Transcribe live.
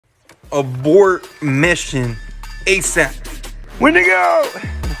abort mission ASAP. When to go?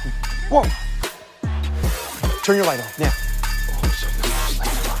 Whoa. Turn your light on now.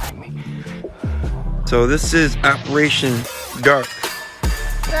 So this is Operation Dark.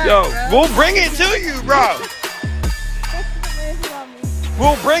 Yo, we'll bring it to you, bro.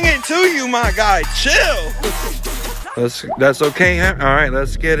 We'll bring it to you, my guy. Chill. That's okay, huh? All right,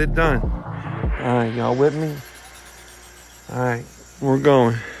 let's get it done. All right, y'all with me? All right, we're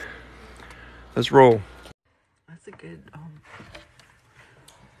going. Let's roll. That's a good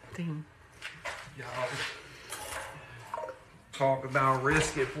thing. Y'all talk about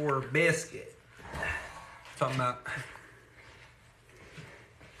risk it for a biscuit. Talking about.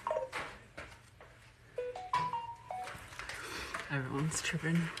 Everyone's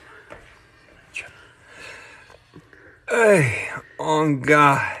tripping. Hey, on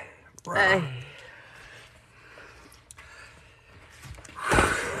God, bro. Hey.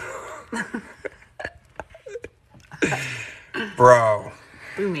 Bro.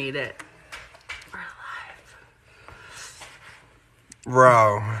 We made it. We're alive.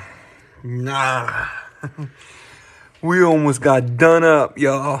 Bro. Nah. We almost got done up,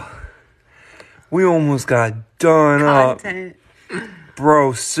 y'all. We almost got done Content. up.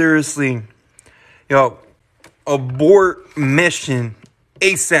 Bro, seriously. Yo, abort mission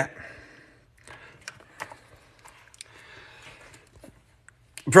ASAP.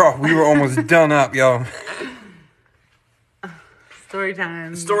 Bro, we were almost done up, yo. Story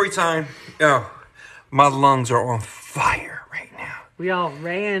time. Story time. Yo, my lungs are on fire right now. We all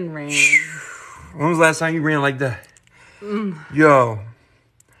ran. When was the last time you ran like that? Yo,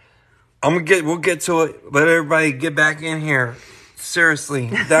 we'll get to it. Let everybody get back in here. Seriously,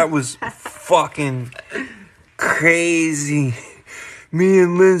 that was fucking crazy. Me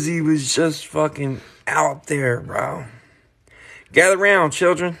and Lindsay was just fucking out there, bro. Gather round,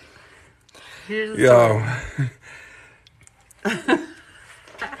 children. Here's the Yo. story.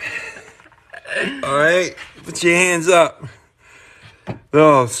 All right, put your hands up.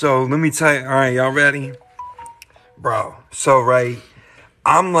 Oh, so let me tell you. All right, y'all ready? Bro, so right,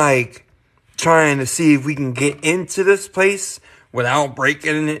 I'm like trying to see if we can get into this place without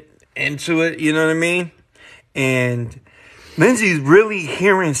breaking it into it, you know what I mean? And Lindsay's really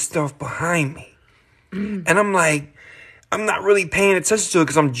hearing stuff behind me. And I'm like, I'm not really paying attention to it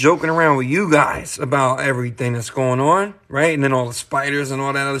because I'm joking around with you guys about everything that's going on, right? And then all the spiders and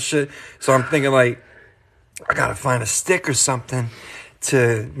all that other shit. So I'm thinking like, I gotta find a stick or something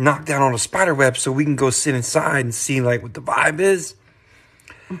to knock down all the spider webs so we can go sit inside and see like what the vibe is.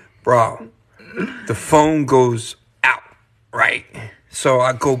 Bro, the phone goes out, right? So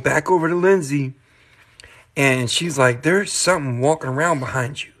I go back over to Lindsay and she's like, there's something walking around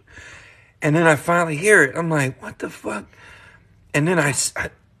behind you. And then I finally hear it. I'm like, what the fuck? And then I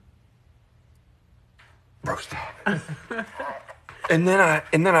bro, stop. and then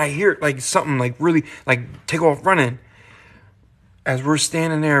I hear like something like really like take off running. As we're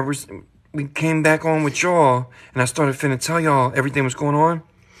standing there, we came back on with y'all, and I started finna tell y'all everything was going on.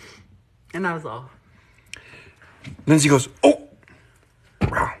 And I was off. Lindsay goes, oh,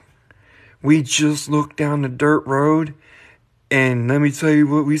 bro. We just looked down the dirt road, and let me tell you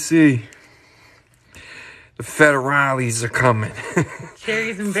what we see. The federales are coming.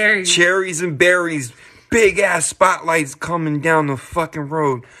 Cherries and berries. Cherries and berries. Big ass spotlights coming down the fucking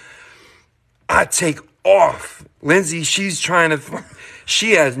road. I take off. Lindsay, she's trying to...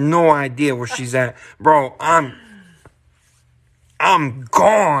 She has no idea where she's at. Bro, I'm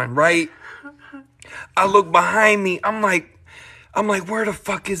gone, right? I look behind me. I'm like, where the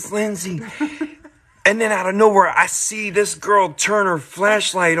fuck is Lindsay? And then out of nowhere, I see this girl turn her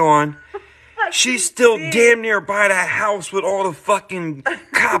flashlight on. She's still damn near by that house with all the fucking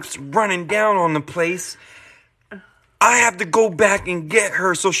cops running down on the place. I have to go back and get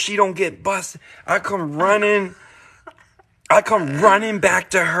her so she don't get busted. I come running back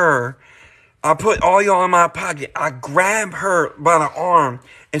to her. I put all y'all in my pocket. I grab her by the arm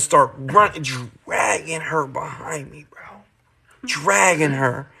and start running, dragging her behind me, bro. Dragging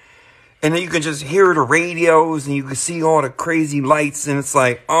her. And then you can just hear the radios and you can see all the crazy lights. And it's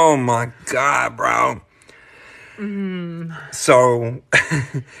like, oh my God, bro. So.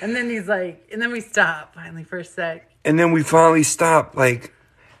 And then he's like, and then we stop finally for a sec. And then we finally stopped. Like,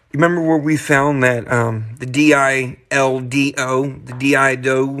 you remember where we found that, the DILDO, the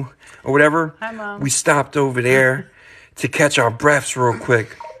DIDO or whatever? Hi, Mom. We stopped over there to catch our breaths real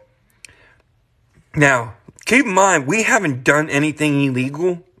quick. Now, keep in mind, we haven't done anything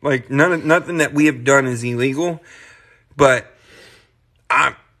illegal. Like, nothing that we have done is illegal. But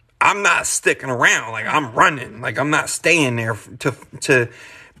I'm not sticking around. Like, I'm running. Like, I'm not staying there to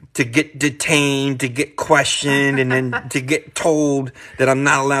to get detained, to get questioned, and then to get told that I'm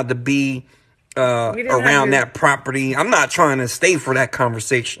not allowed to be around that property. I'm not trying to stay for that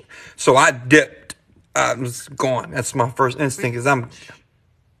conversation. So I dipped. I was gone. That's my first instinct is I'm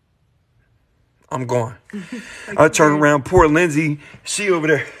gone. I turn around, poor Lindsay, she over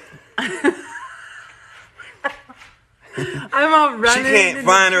there. I'm all running. She can't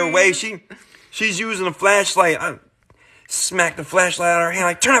find her way. She's using a flashlight. I smacked the flashlight out of her hand,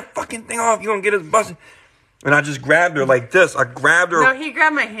 like, turn that fucking thing off. You're gonna get us busted. And I just grabbed her like this. I grabbed her. No, he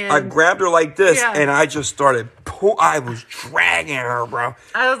grabbed my hand. I grabbed her like this, and I just started I was dragging her, bro.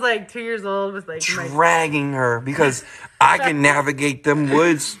 I was like 2 years old with like dragging her because I can navigate them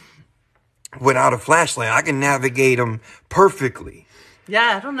woods without a flashlight. I can navigate them perfectly.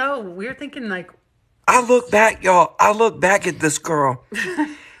 Yeah, I don't know. We were thinking like. I look back, y'all. I look back at this girl.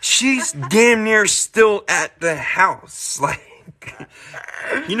 She's damn near still at the house. Like,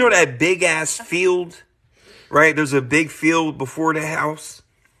 you know that big ass field, right? There's a big field before the house.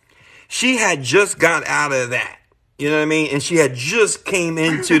 She had just got out of that. You know what I mean? And she had just came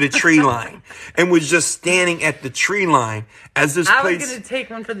into the tree line and was just standing at the tree line as this place. I was going to take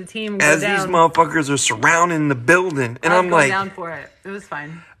one for the team and as go down. These motherfuckers are surrounding the building. And I'm like. down for it. It was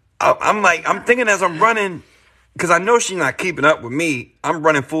fine. I'm thinking as I'm running, because I know she's not keeping up with me. I'm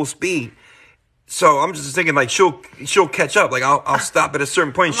running full speed. So I'm just thinking like she'll catch up. Like I'll stop at a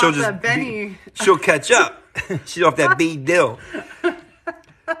certain point. She'll catch up. She's off that B deal.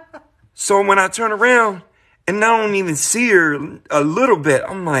 So when I turn around and I don't even see her a little bit,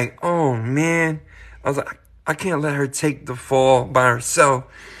 I'm like, oh man. I was like, I can't let her take the fall by herself.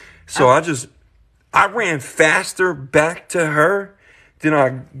 So I ran faster back to her than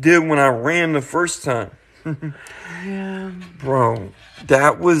I did when I ran the first time. Yeah. Bro,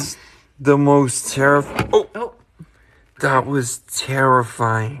 that was the most terrifying. Oh. That was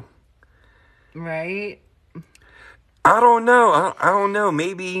terrifying. Right? I don't know. I don't know.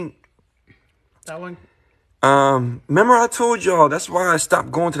 Maybe. That one. Remember I told y'all that's why I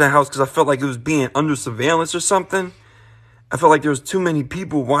stopped going to the house, because I felt like it was being under surveillance or something. I felt like there was too many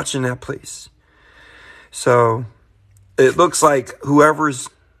people watching that place. So it looks like whoever's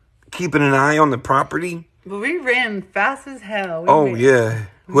keeping an eye on the property. But we ran fast as hell. Yeah.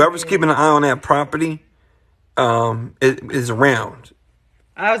 Whoever's keeping an eye on that property is around.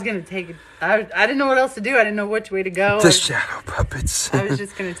 I was going to take it. I didn't know what else to do. I didn't know which way to go. The shadow puppets. I was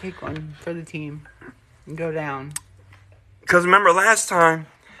just going to take one for the team and go down. Because remember last time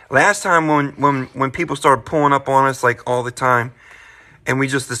when people started pulling up on us like all the time, and we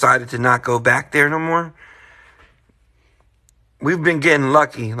just decided to not go back there no more. We've been getting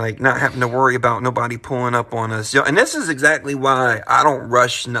lucky, like not having to worry about nobody pulling up on us. And this is exactly why I don't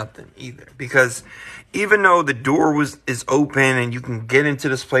rush nothing either. Because even though the door is open and you can get into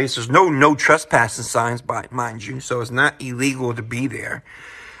this place, there's no trespassing signs, mind you. So it's not illegal to be there.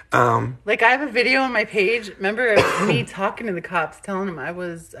 Like I have a video on my page. Remember me talking to the cops, telling them I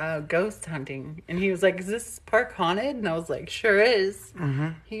was ghost hunting. And he was like, is this park haunted? And I was like, sure is. Mm-hmm.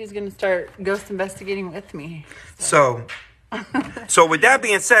 He was going to start ghost investigating with me. So with that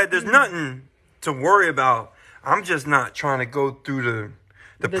being said, there's nothing to worry about. I'm just not trying to go through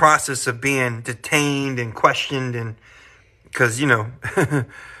the process of being detained and questioned, and because I'm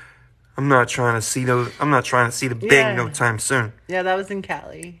not trying to see the bang no time soon. Yeah, that was in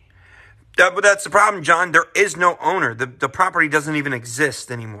Cali. But that's the problem, John. There is no owner. The property doesn't even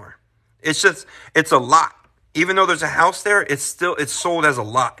exist anymore. It's a lot. Even though there's a house there, it's sold as a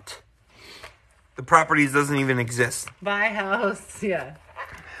lot. The property doesn't even exist. Buy house, yeah.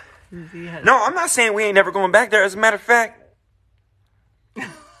 No, I'm not saying we ain't never going back there. As a matter of fact.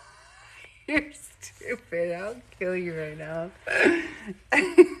 You're stupid. I'll kill you right now.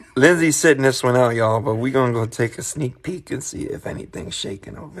 Lindsay's sitting this one out, y'all, but we're going to go take a sneak peek and see if anything's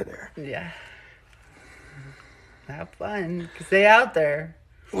shaking over there. Yeah. Have fun. Stay out there.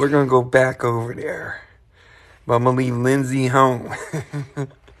 We're going to go back over there. But I'm going to leave Lindsay home.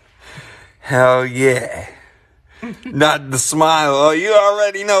 Hell yeah. Not the smile. Oh, you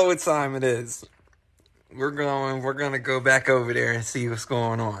already know what time it is. We're going to go back over there and see what's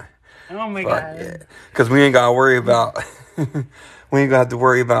going on. Oh my God. Yeah. Because we ain't got to worry about, we ain't got to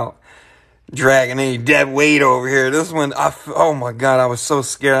worry about dragging any dead weight over here. This one, oh my God, I was so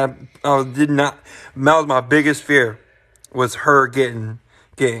scared. That was my biggest fear, was her getting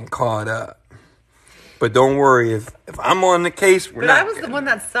caught up. But don't worry, if I'm on the case, But I was the one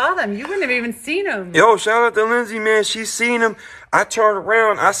that saw them. You wouldn't have even seen them. Yo, shout out to Lindsay, man. She's seen them. I turned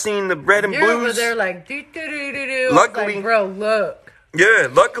around. I seen the red and You're blues. over there like, do-do-do-do-do. Luckily, like, bro, look. Yeah,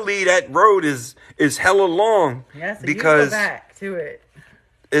 luckily that road is hella long. Yeah, so because you go back to it.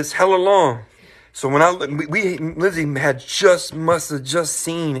 It's hella long. So when Lindsay must have just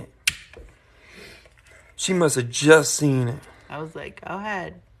seen it. She must have just seen it. I was like, go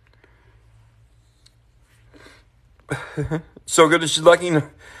ahead. So good as she's lucky.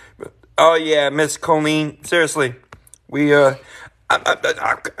 Oh yeah, Miss Colleen. Seriously, I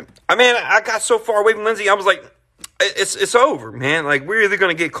got so far away from Lindsay. I was like, it's over, man. Like we're either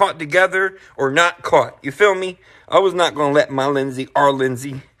gonna get caught together or not caught. You feel me? I was not gonna let our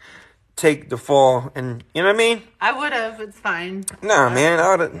Lindsay, take the fall, and you know what I mean. I would have. It's fine. Nah, man.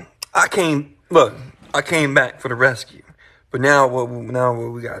 I came back for the rescue. But now what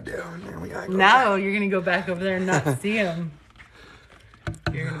we gotta do? Now you're gonna go back over there and not see him.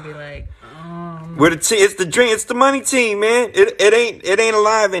 You're gonna be like, We're the team. It's the dream. It's the money team, man. It ain't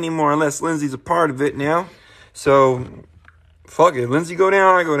alive anymore unless Lindsay's a part of it now. So, fuck it. Lindsay go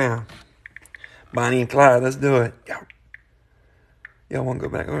down, I go down. Bonnie and Clyde, let's do it. Y'all want to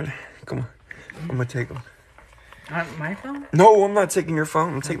go back over there? Come on. I'm gonna take them. My phone? No, I'm not taking your phone.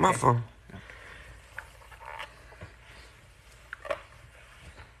 I'm gonna take my phone.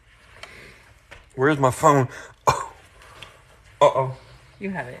 Where's my phone? Oh. Uh-oh. You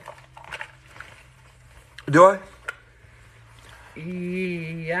have it. Do I?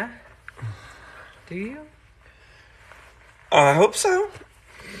 Yeah. Do you? I hope so.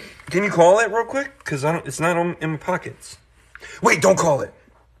 Can you call it real quick? Because it's not in my pockets. Wait, don't call it.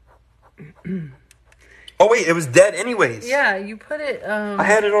 Oh, wait, it was dead anyways. Yeah, you put it... I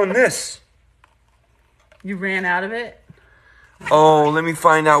had it on this. You ran out of it? Oh, let me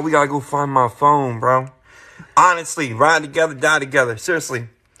find out. We gotta go find my phone, bro. Honestly, ride together, die together. Seriously.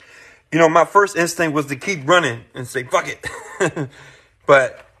 You know, my first instinct was to keep running and say, fuck it.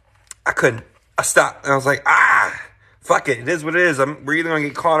 But I couldn't. I stopped. And I was like, fuck it. It is what it is. We're either gonna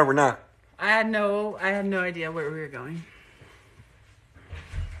get caught or we're not. I had no idea where we were going.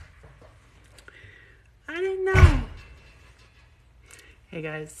 I didn't know. Hey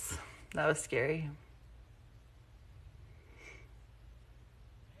guys, that was scary.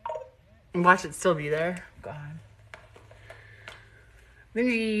 And watch it still be there. God.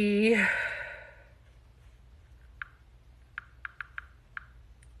 Maybe.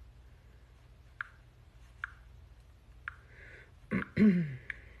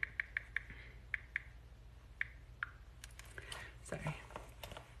 Sorry. I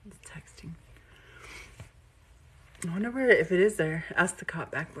was texting. I wonder if it is there. Ask the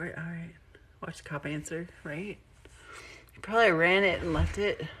cop back for it. All right. Watch the cop answer, right? You probably ran it and left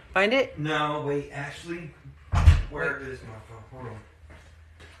it. Find it? No, wait, actually, where is my phone? Hold on.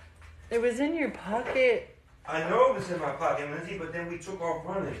 It was in your pocket. I know it was in my pocket, Lindsay, but then we took off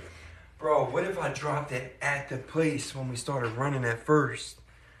running. Bro, what if I dropped it at the place when we started running at first?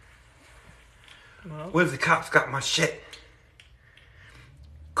 Well, What if the cops got my shit?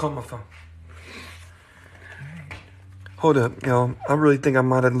 Call my phone. Hold up, yo. I really think I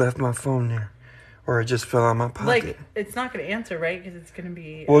might have left my phone there. Or it just fell out of my pocket. like, it's not going to answer, right? Because it's going to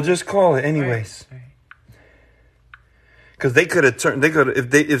be... Well, just call it anyways. All right. Because they could have turned...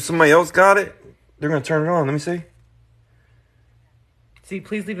 If somebody else got it, they're going to turn it on. Let me see. See,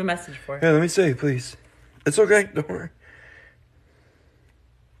 please leave a message for it. Yeah, let me see, please. It's okay. Don't worry.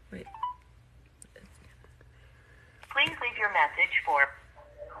 Wait. Please leave your message for...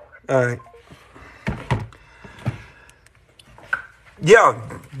 All right. Yeah,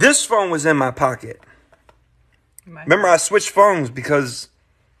 this phone was in my pocket. Remember, I switched phones because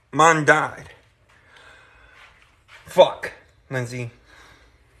mine died. Fuck, Lindsay.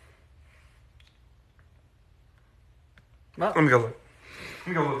 Well, Let me go look.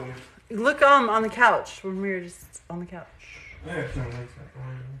 look on the couch when we were just on the couch.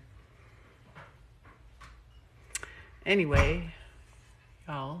 Anyway,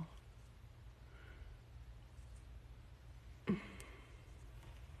 y'all.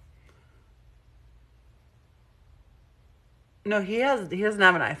 No, he doesn't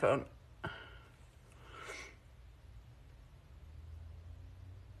have an iPhone.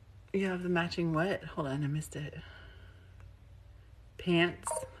 You have the matching what? Hold on, I missed it. Pants.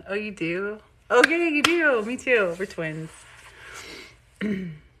 Oh, you do? Oh, yeah, you do. Me too. We're twins.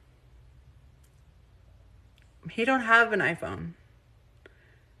 He don't have an iPhone.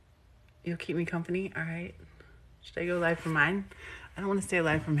 You'll keep me company? All right. Should I go live from mine? I don't want to stay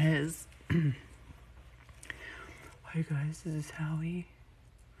live from his. Hi guys, this is Howie.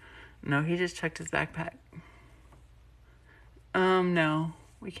 No, he just checked his backpack. No.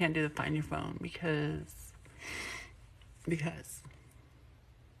 We can't do the find your phone because it's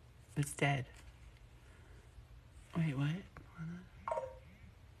dead. Wait, what?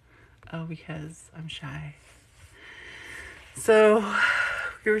 Oh, because I'm shy. So,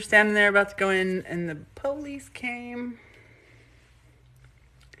 We were standing there about to go in, and the police came.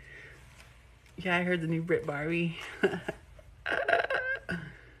 Yeah, I heard the new Brit Barbie.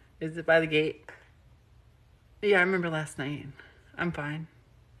 Is it by the gate? Yeah, I remember last night. I'm fine.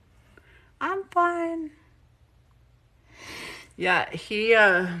 I'm fine. Yeah,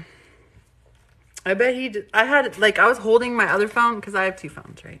 I bet he did. I had, like, I was holding my other phone, because I have 2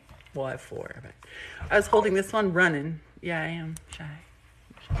 phones, right? Well, I have 4, but I was holding this one running. Yeah, I am shy.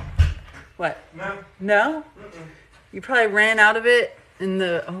 What? No. No? Mm-mm. You probably ran out of it in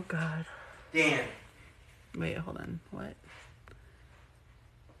the, oh God. Damn. Wait, hold on. What?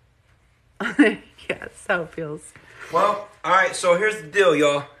 Yeah, that's how it feels. Well, alright, so here's the deal,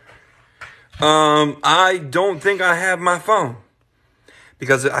 y'all. I don't think I have my phone.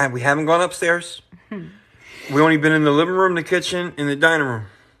 Because we haven't gone upstairs. We only been in the living room, the kitchen, and the dining room.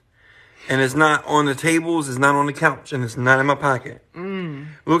 And it's not on the tables, it's not on the couch, and it's not in my pocket.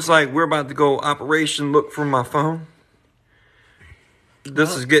 Looks like we're about to go operation look for my phone.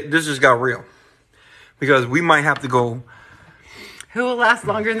 This just got real. Because we might have to go. Who will last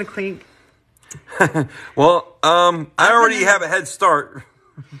longer in the clink? Well, I already have a head start.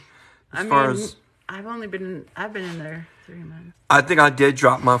 I've been in there 3 months. I think I did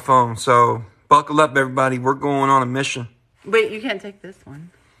drop my phone, so buckle up, everybody. We're going on a mission. Wait, you can't take this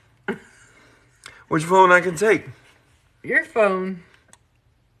one. Which phone I can take? Your phone.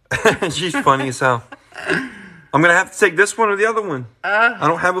 She's funny as hell. I'm gonna have to take this one or the other one. I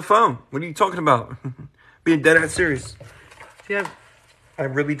don't have a phone. What are you talking about? Being dead ass serious. Yeah. I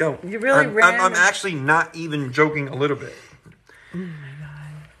really don't. You really I'm actually not even joking a little bit. Oh my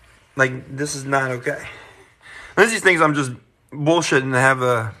God. Like, this is not okay. These things I'm just bullshitting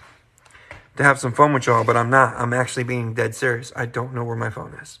to have some fun with y'all, but I'm not. I'm actually being dead serious. I don't know where my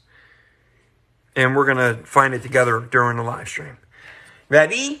phone is. And we're gonna find it together during the live stream.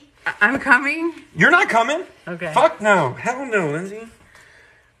 Ready? I'm coming. You're not coming. Okay. Fuck no. Hell no, Lindsay.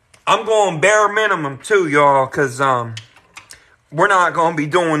 I'm going bare minimum too, y'all, because we're not going to be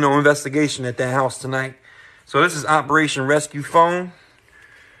doing no investigation at that house tonight. So this is Operation Rescue Phone.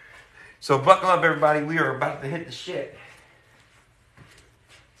 So buckle up, everybody. We are about to hit the shit.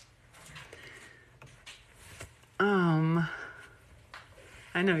 I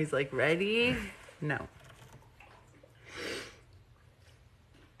know he's like, ready? No.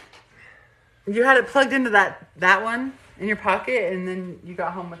 You had it plugged into that one in your pocket, and then you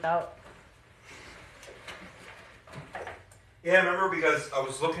got home without. Yeah, I remember because I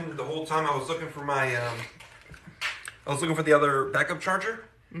was looking the whole time. I was looking for my. I was looking for the other backup charger.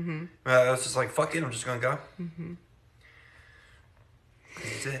 Mm-hmm. I was just like, "Fuck it, I'm just gonna go." Mm-hmm.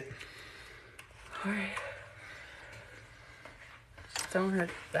 That's it. All right. Don't hurt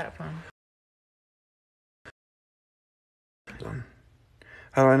that phone.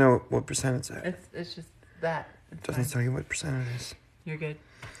 How do I know what percent it's at? It's just that. It doesn't tell you what percent it is. You're good.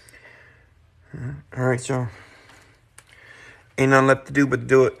 All right, y'all. Ain't nothing left to do but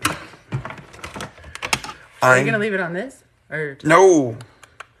do it. Are you gonna leave it on this, or just no?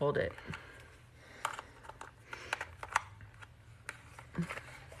 Hold it.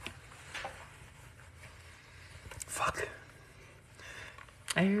 Fuck.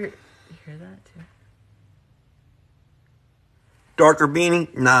 You hear that too? Darker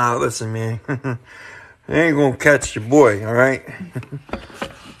beanie? Nah, listen, man. They ain't gonna catch your boy, all right?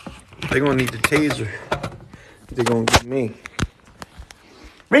 They gonna need the taser. They gonna get me.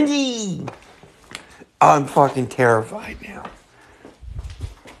 Renji! I'm fucking terrified now.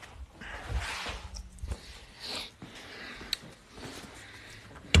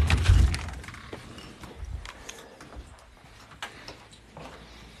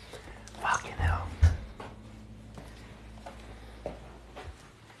 Fucking hell. Do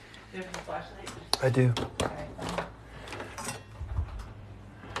you have a flashlight? I do.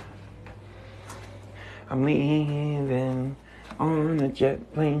 I'm leaving on a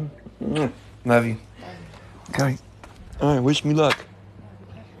jet plane. Love you. Okay. All right, wish me luck.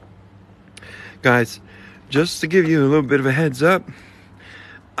 Guys, just to give you a little bit of a heads up,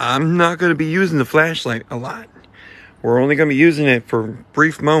 I'm not going to be using the flashlight a lot. We're only going to be using it for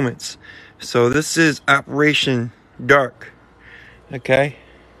brief moments. So this is Operation Dark. Okay?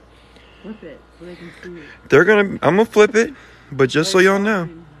 Flip it so they can see it. I'm going to flip it, but just so y'all know.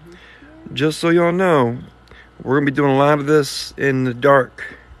 Just so y'all know, we're going to be doing a lot of this in the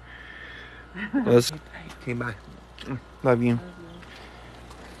dark. Okay, bye. Love you.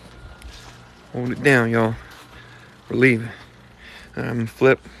 Hold it down, y'all. We're leaving. I'm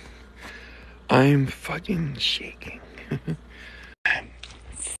flip. I'm fucking shaking.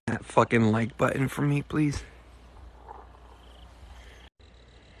 That fucking like button for me, please.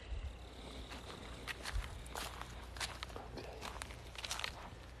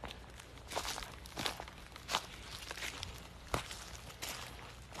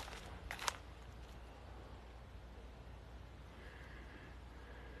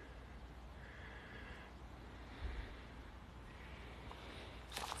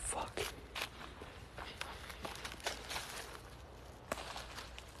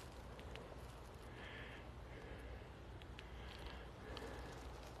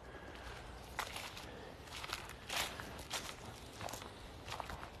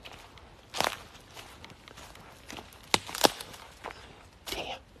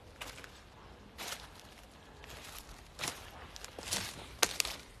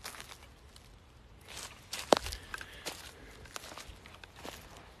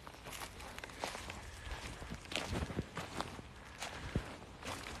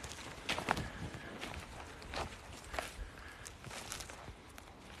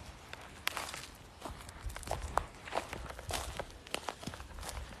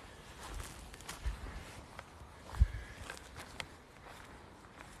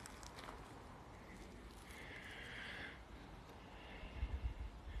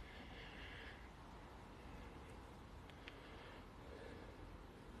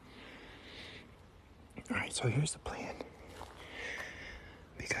 So here's the plan.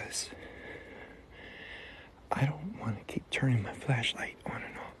 Because I don't want to keep turning my flashlight on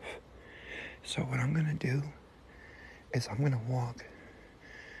and off. So what I'm gonna do is I'm gonna walk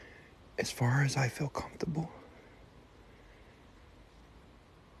as far as I feel comfortable.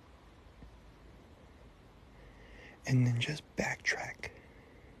 And then just backtrack.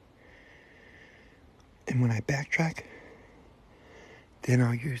 And when I backtrack, then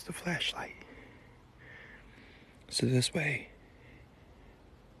I'll use the flashlight. So this way,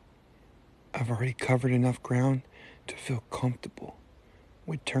 I've already covered enough ground to feel comfortable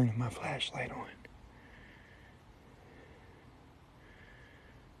with turning my flashlight on.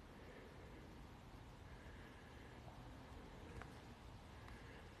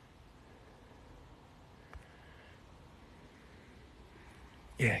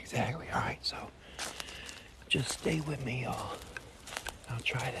 Yeah, exactly. All right, so just stay with me, y'all. I'll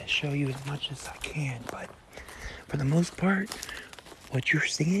try to show you as much as I can, but for the most part, what you're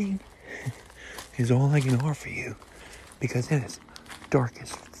seeing is all I can offer you, because it is dark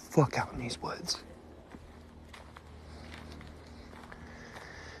as fuck out in these woods.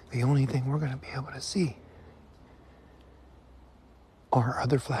 The only thing we're gonna be able to see are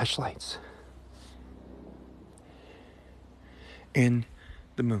other flashlights and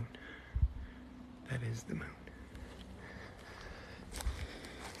the moon. That is the moon.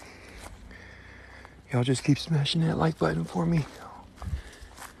 Y'all just keep smashing that like button for me.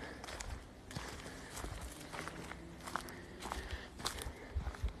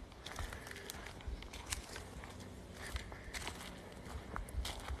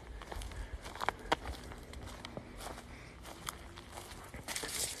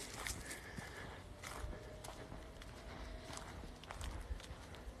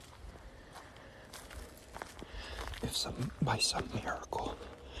 If by some miracle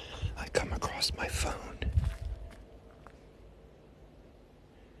I come across my phone,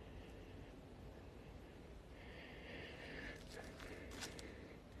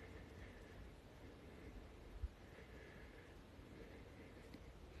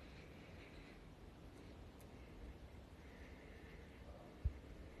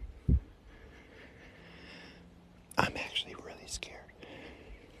 I'm actually really scared.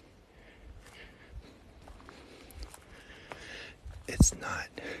 It's not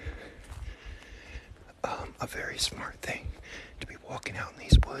a very smart thing to be walking out in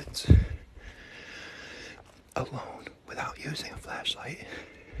these woods alone without using a flashlight,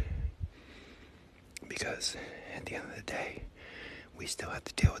 because at the end of the day, we still have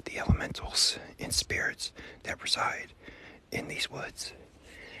to deal with the elementals and spirits that reside in these woods,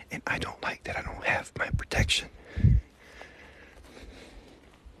 and I don't like that I don't have my protection.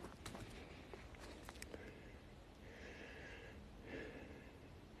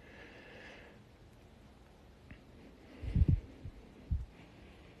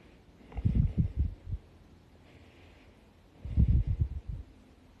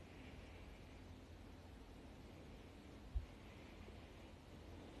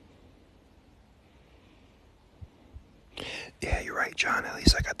 Yeah, you're right, John. At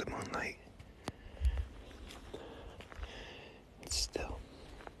least I got the moonlight. It's still.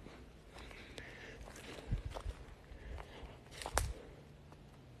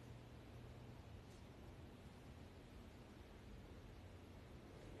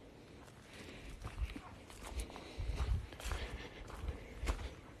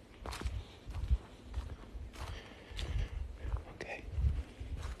 Okay.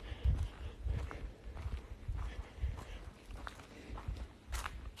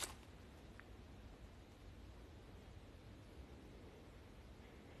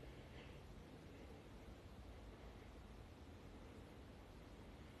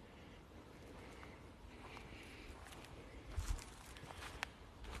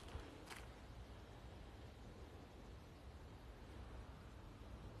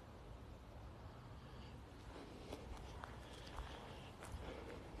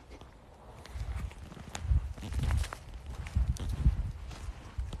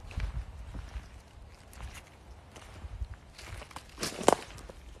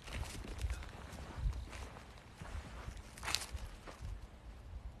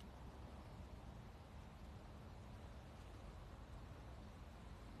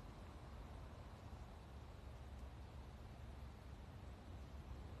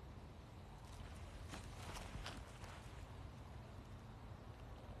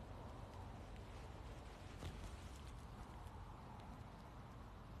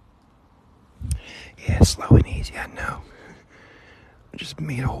 Yeah, slow and easy, I know. I just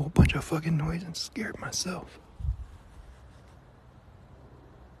made a whole bunch of fucking noise and scared myself.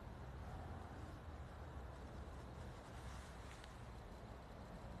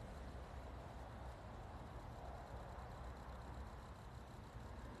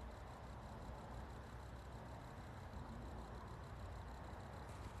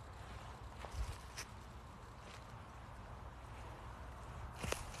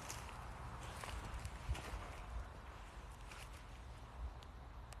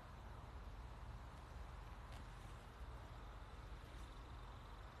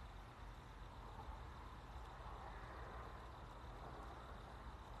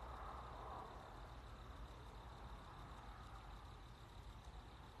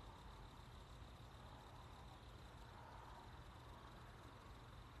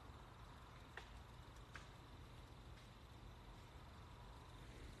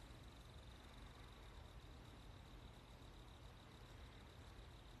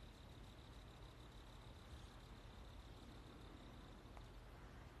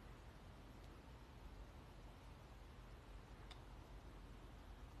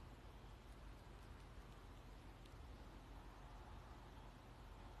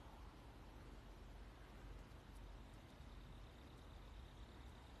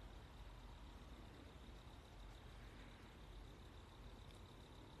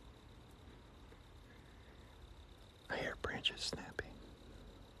 branches snapping.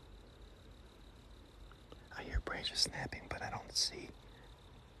 I hear branches snapping, but I don't see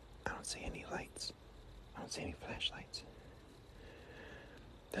any lights. I don't see any flashlights.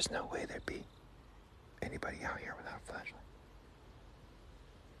 There's no way there'd be anybody out here without a flashlight.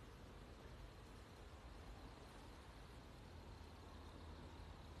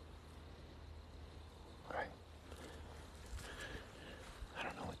 Right. I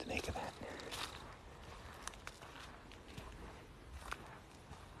don't know what to make of that.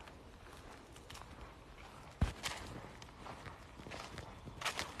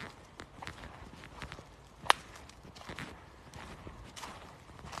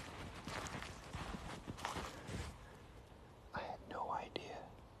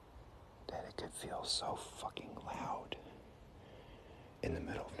 It feels so fucking loud in the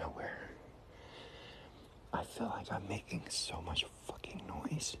middle of nowhere. I feel like I'm making so much fucking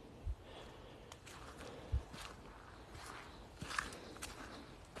noise.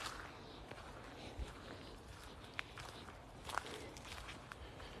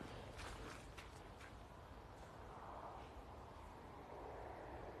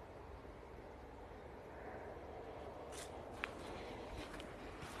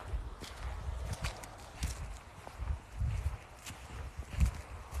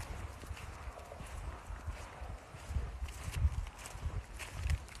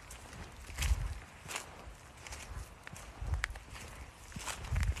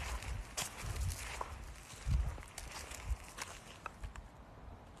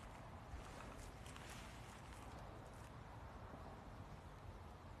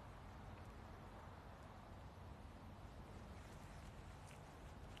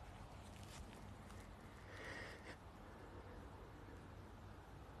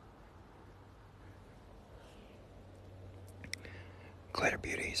 Glitter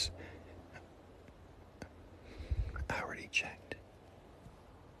Beauties. I already checked.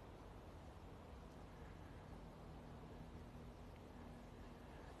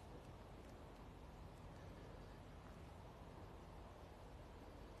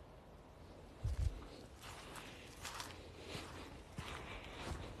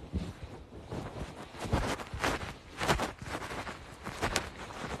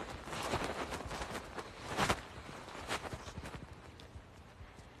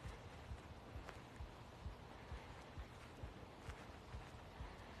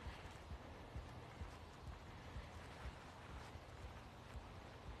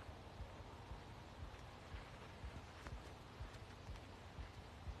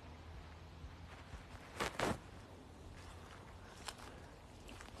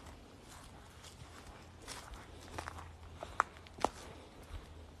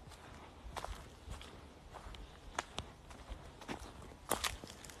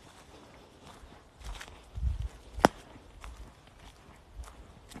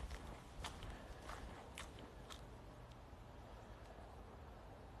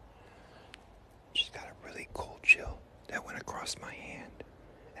 Really cold chill that went across my hand,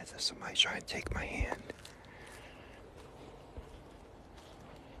 as if somebody's trying to take my hand.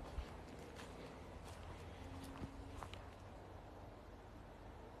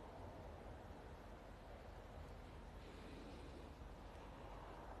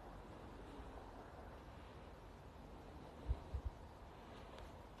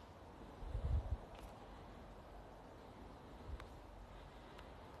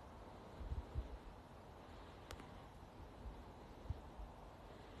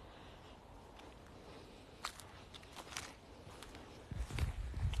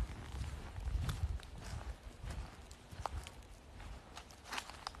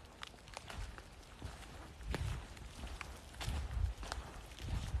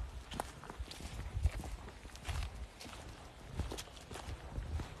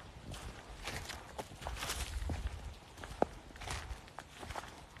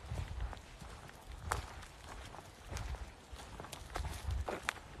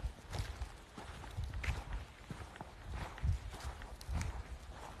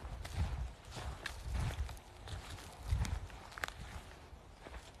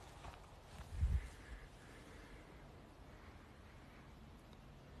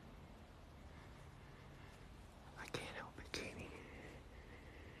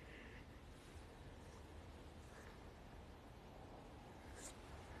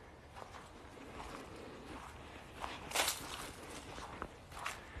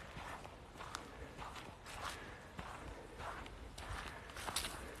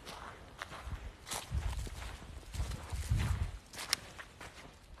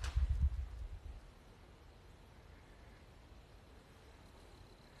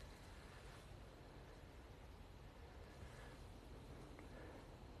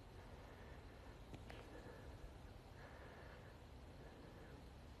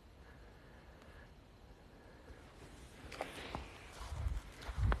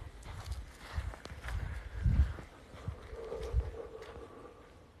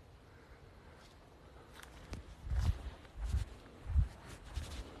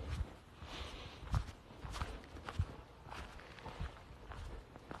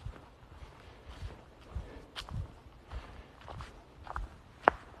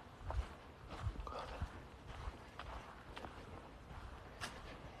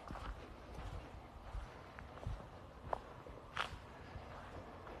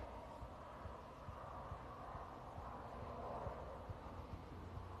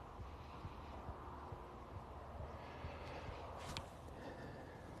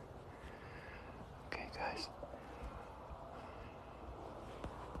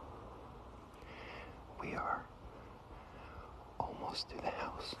 calls through the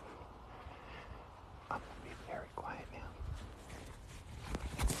house. I'm gonna be very quiet now.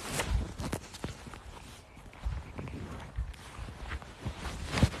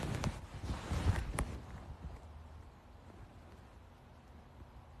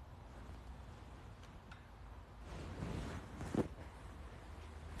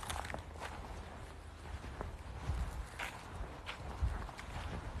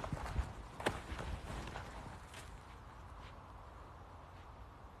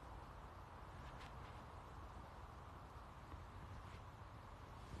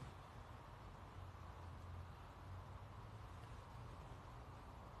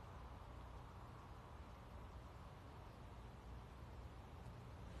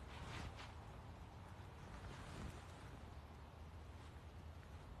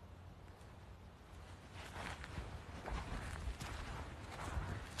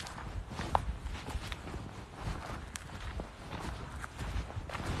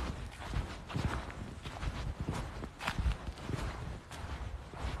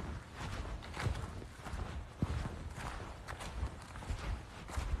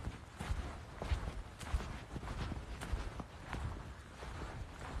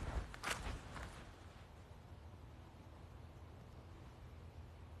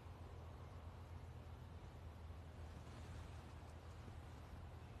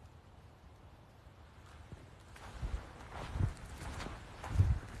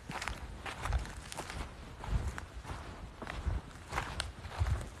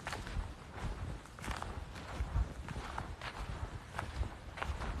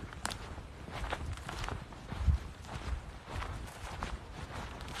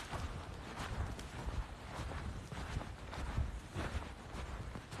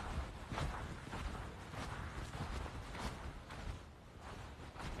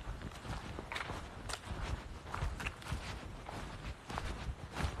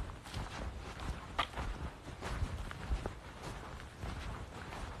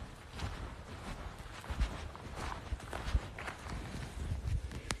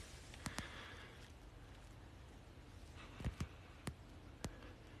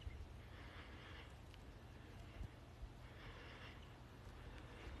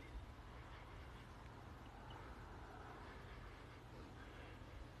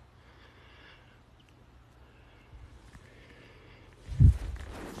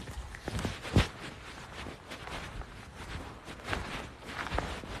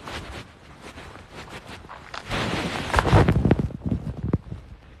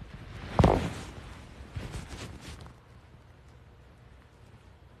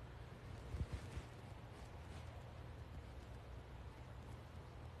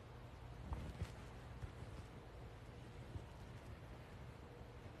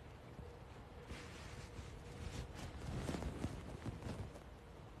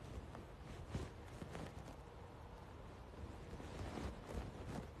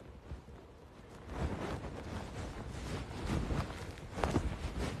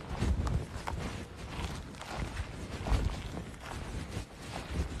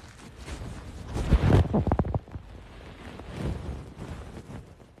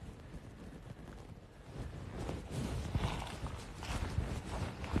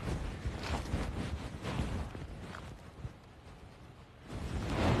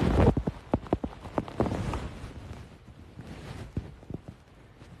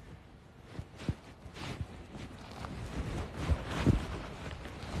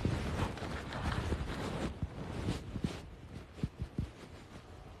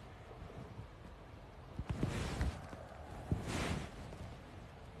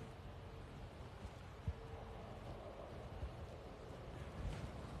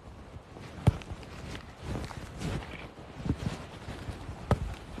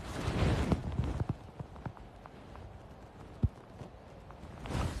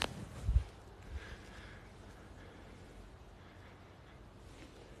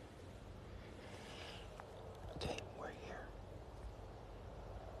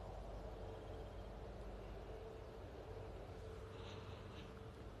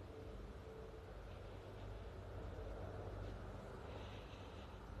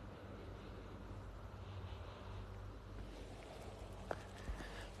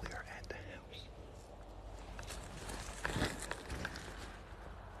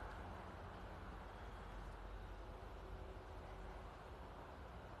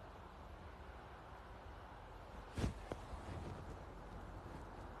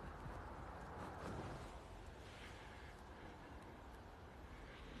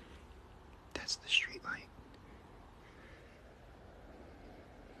 That's the street light.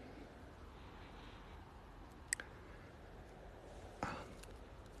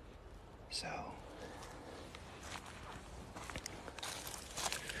 So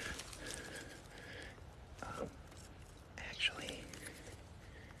actually,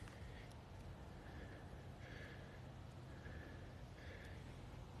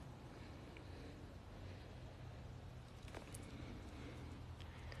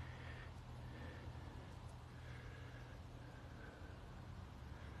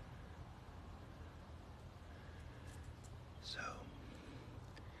 so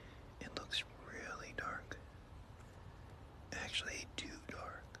it looks really dark. Actually, too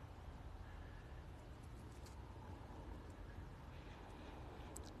dark.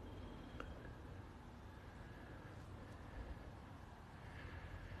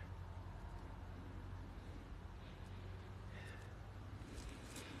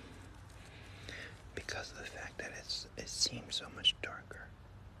 Because of the fact that it seems so much darker,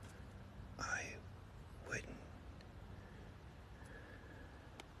 I wouldn't.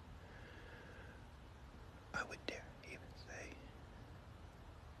 I would dare even say.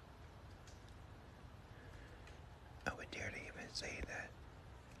 I would dare to even say that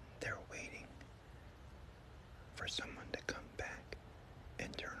they're waiting for someone to come back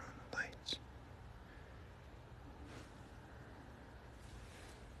and turn on the lights.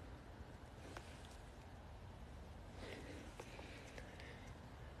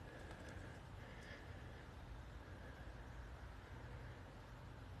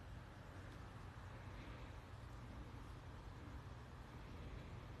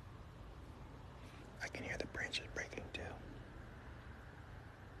 I can hear the branches breaking too.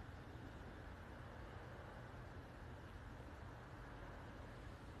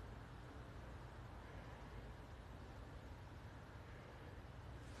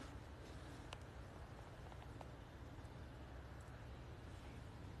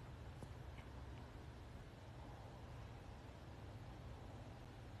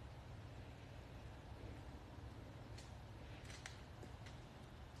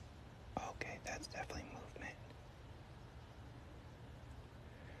 Okay, that's definitely movement.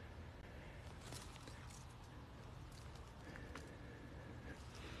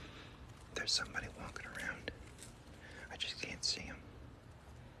 There's somebody walking around. I just can't see him.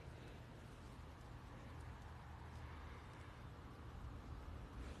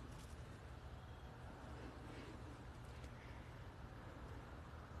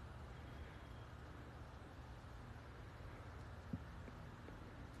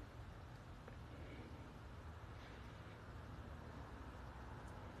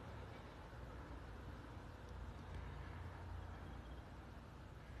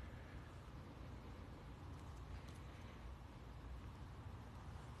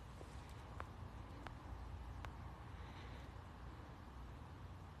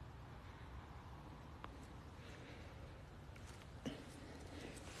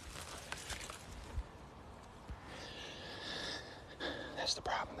 That's the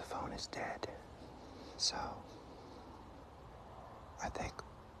problem. The phone is dead. So, I think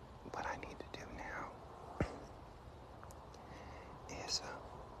what I need to do now is,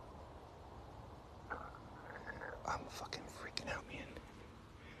 I'm fucking freaking out, man.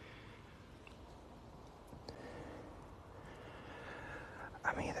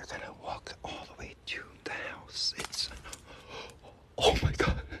 I'm either gonna walk all the way to the house. Oh my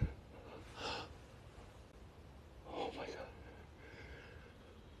god. Oh my god.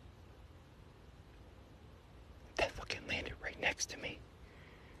 That fucking landed right next to me.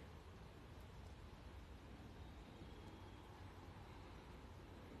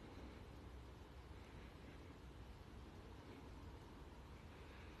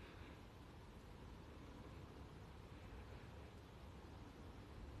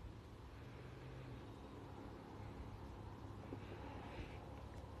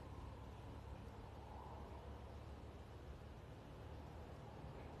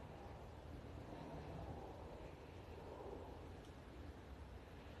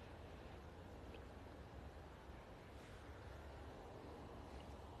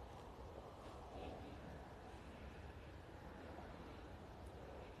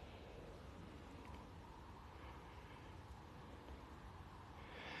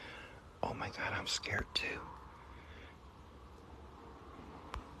 Oh my god, I'm scared too.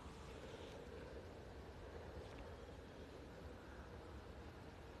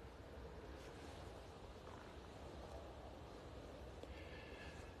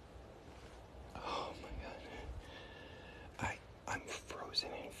 Oh my god. I'm frozen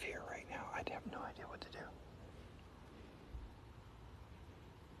in fear right now. I have no idea what to do.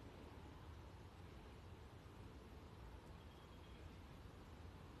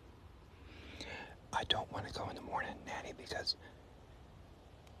 I don't want to go in the morning, Natty, because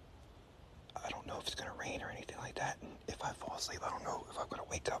if it's gonna rain or anything like that. And if I fall asleep, I don't know if I'm gonna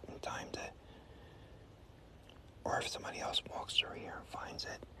wake up in time to, or if somebody else walks through here and finds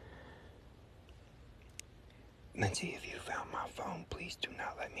it. Lindsay, if you found my phone, please do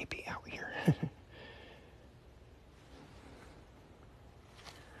not let me be out here.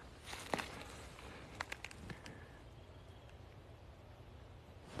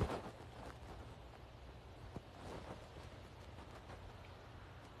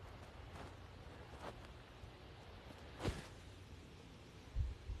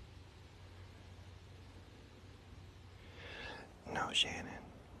 No, Shannon.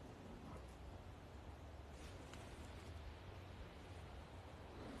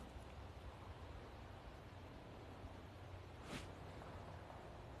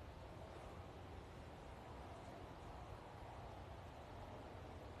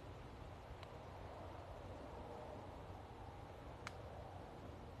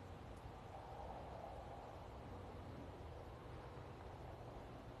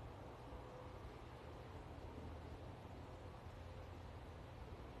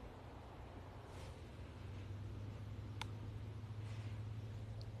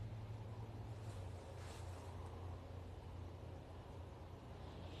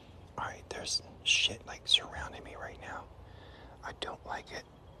 Alright, there's shit like surrounding me right now. I don't like it.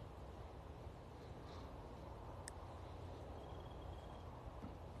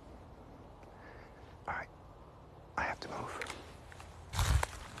 Alright, I have to move.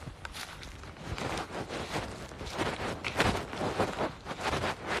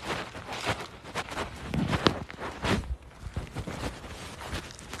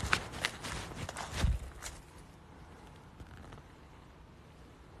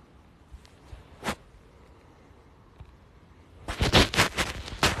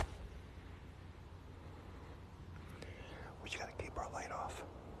 We just gotta keep our light off.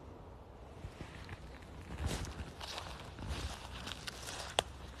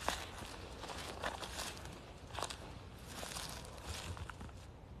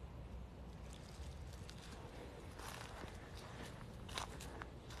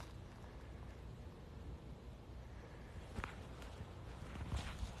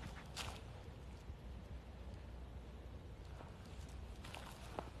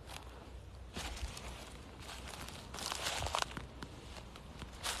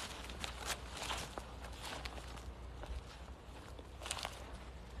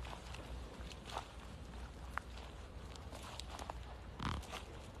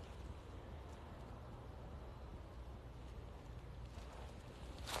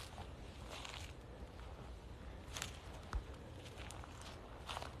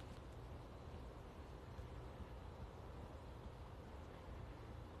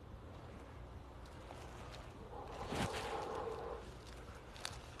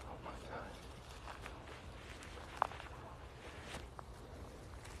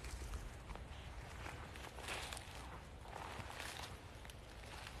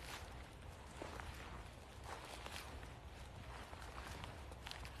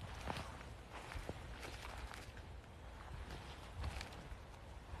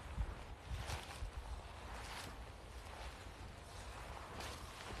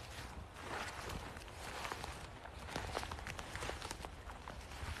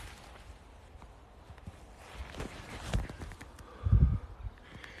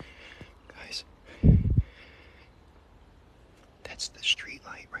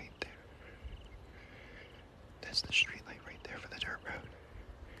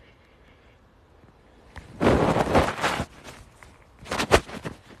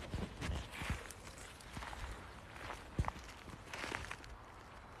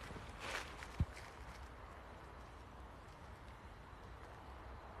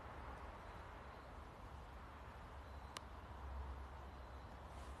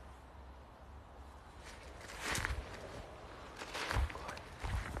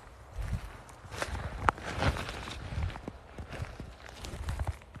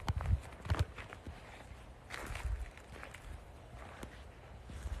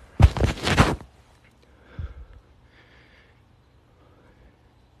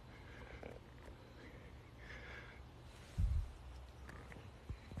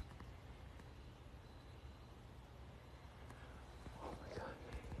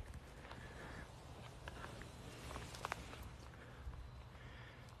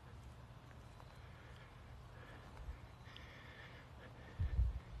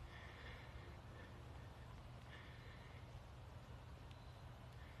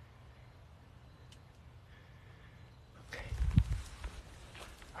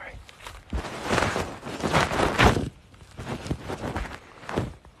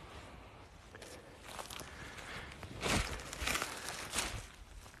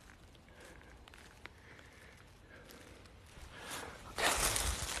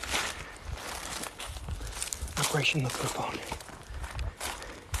 vibration. Look at the phone.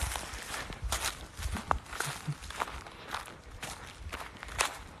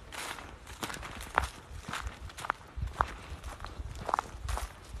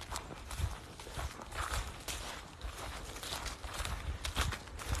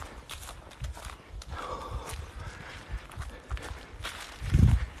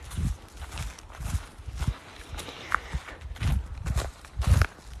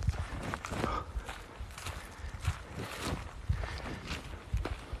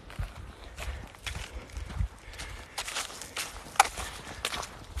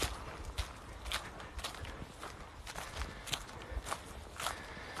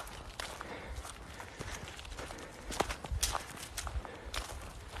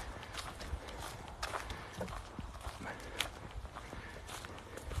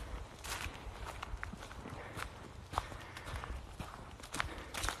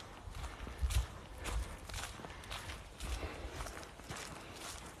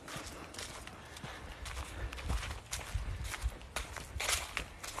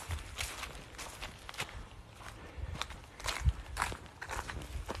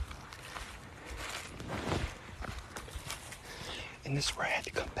 And this is where I had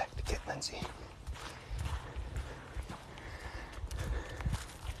to come back to get Lindsay.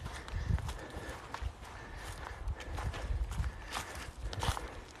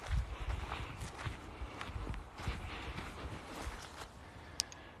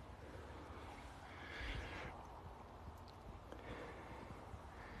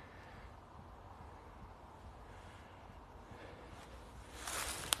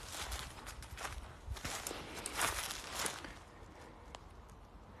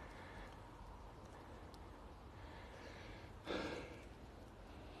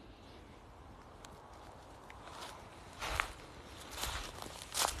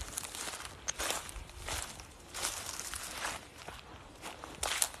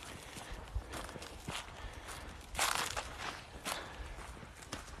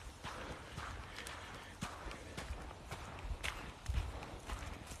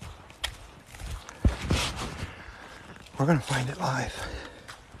 We're gonna find it live.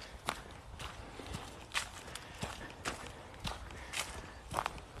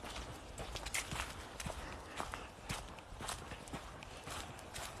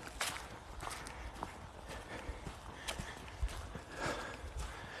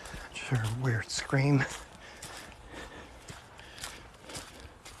 Sure, weird scream.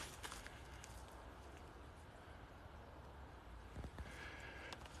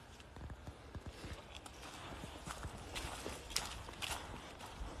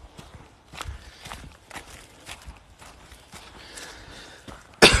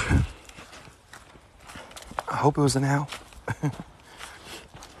 I hope it was an owl.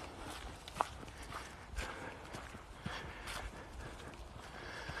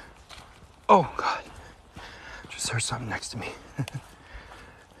 Oh, God. Just heard something next to me.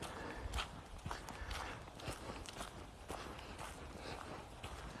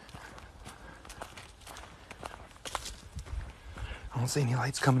 I don't see any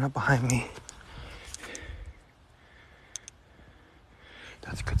lights coming up behind me.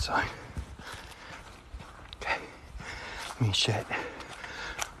 That's a good sign. Okay. I mean, shit.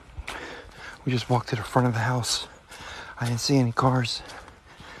 We just walked to the front of the house. I didn't see any cars.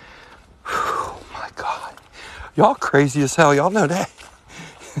 Oh my God. Y'all crazy as hell. Y'all know that.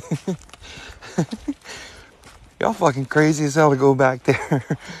 Y'all fucking crazy as hell to go back there.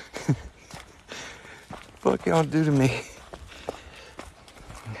 Fuck y'all do to me.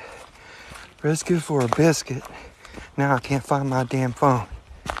 Risk it for a biscuit. Now I can't find my damn phone.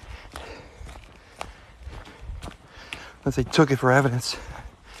 Unless they took it for evidence.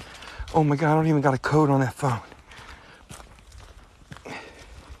 Oh my God, I don't even got a code on that phone.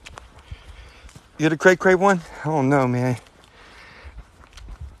 You had a cray one? I don't know, man.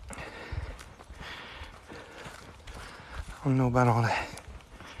 I don't know about all that.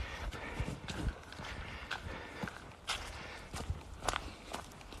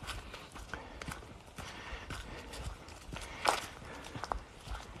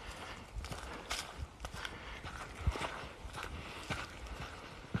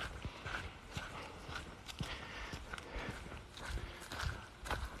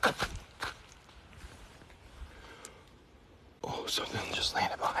 Oh, something just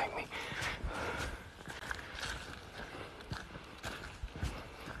landed behind me.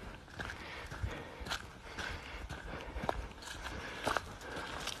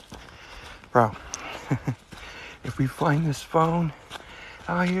 Bro, if we find this phone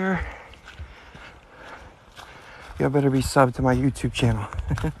out here, y'all better be subbed to my YouTube channel.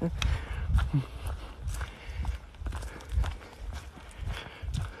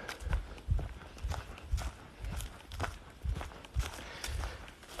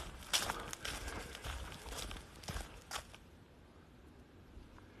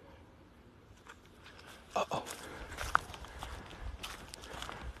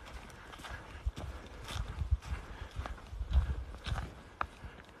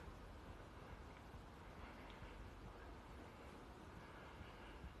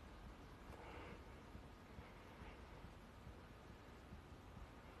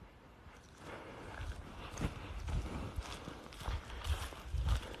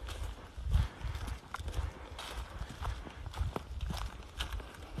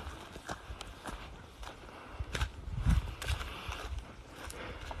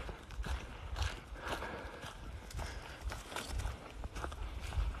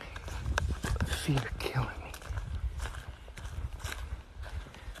 feet are killing me.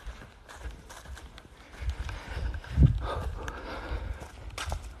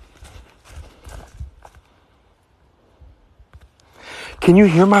 Can you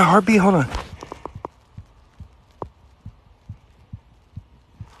hear my heartbeat? Hold on.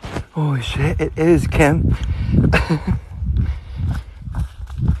 Holy shit, it is, Ken.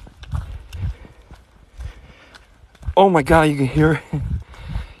 Oh my God, you can hear it.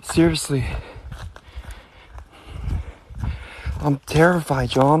 Seriously. I'm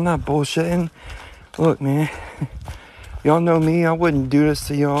terrified, y'all. I'm not bullshitting. Look, man. Y'all know me. I wouldn't do this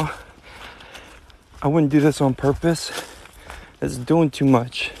to y'all. I wouldn't do this on purpose. It's doing too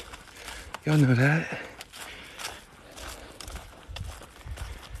much. Y'all know that.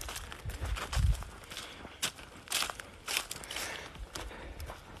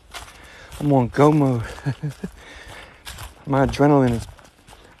 I'm on go mode. My adrenaline is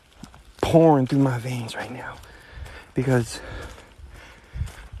pouring through my veins right now because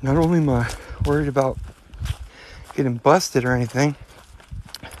not only am I worried about getting busted or anything,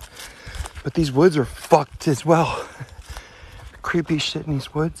 but these woods are fucked as well. Creepy shit in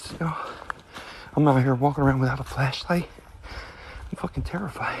these woods, you know. I'm out here walking around without a flashlight. I'm fucking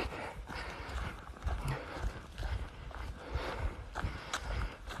terrified.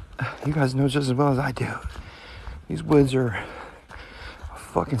 You guys know just as well as I do. These woods are a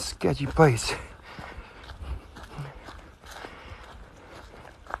fucking sketchy place.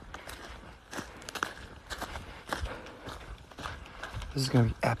 This is gonna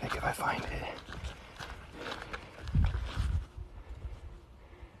be epic if I find it.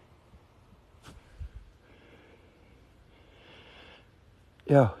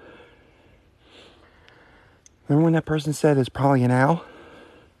 Yo. Remember when that person said it's probably an owl?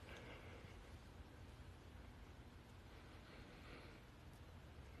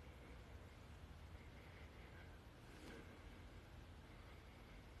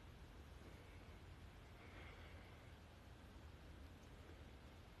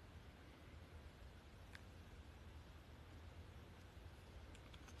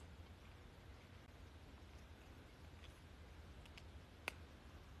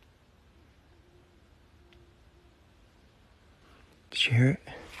 Did you hear it?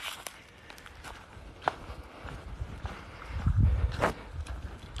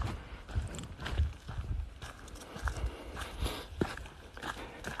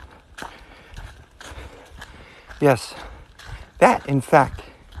 Yes, that in fact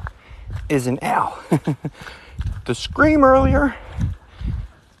is an owl. The scream earlier,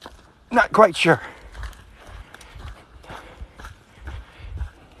 not quite sure.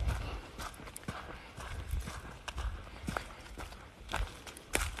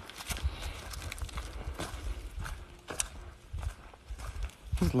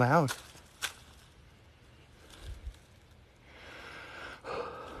 It's loud.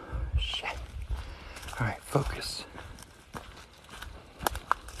 Shit. All right, focus.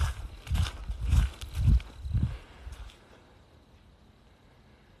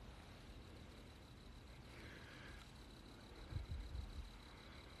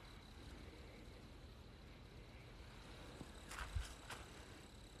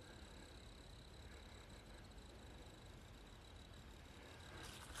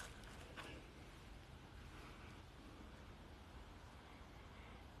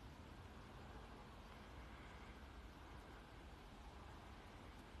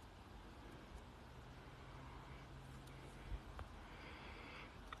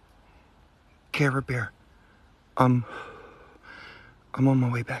 Care Bear, I'm on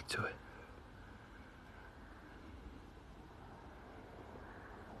my way back to it.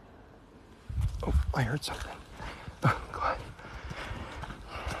 Oh, I heard something. Oh, God.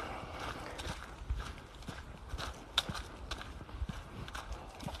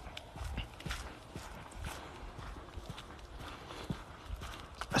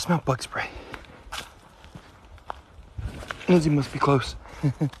 I smell bug spray. Lindsay must be close.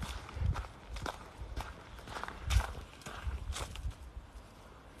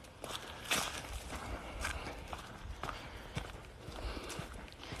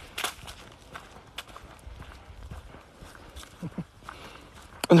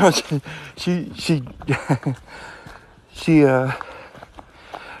 No, she,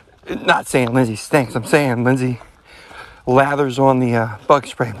 not saying Lindsay stinks. I'm saying Lindsay lathers on the bug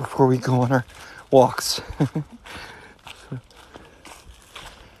spray before we go on our walks.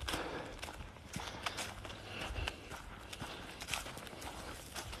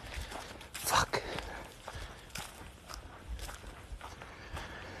 Fuck.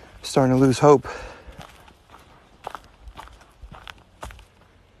 Starting to lose hope.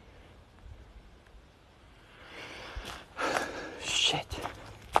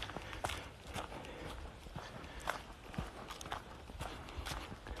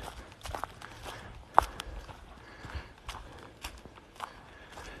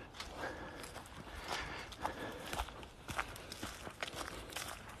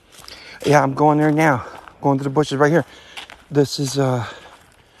 Yeah, I'm going there now. Going to the bushes right here. This is a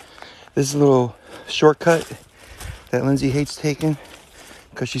little shortcut that Lindsay hates taking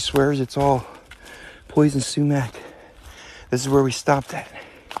because she swears it's all poison sumac. This is where we stopped at.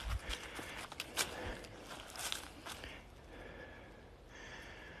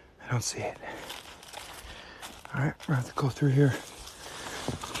 I don't see it. All right, we're going to have to go through here.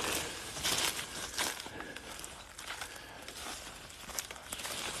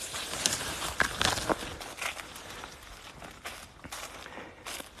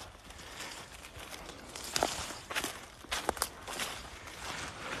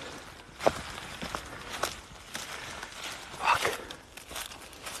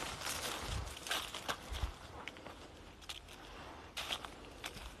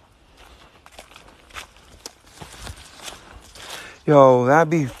 Yo, that'd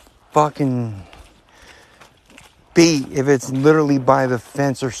be fucking beat if it's literally by the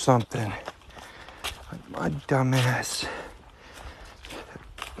fence or something. My dumbass.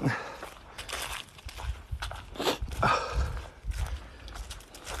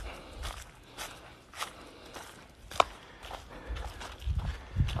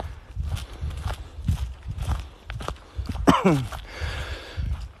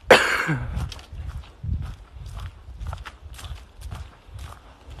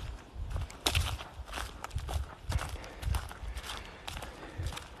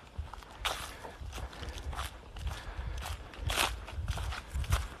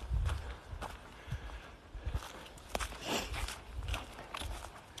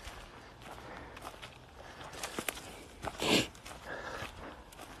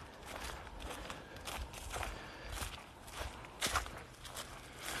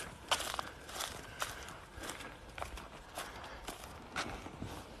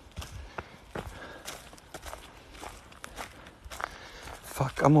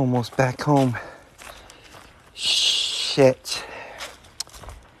 Fuck, I'm almost back home. Shit.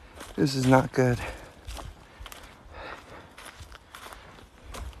 This is not good.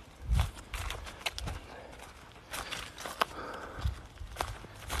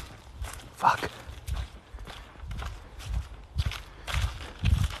 Fuck.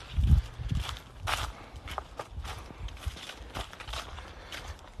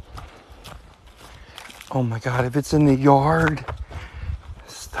 Oh my God, if it's in the yard.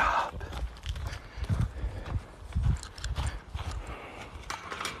 Stop.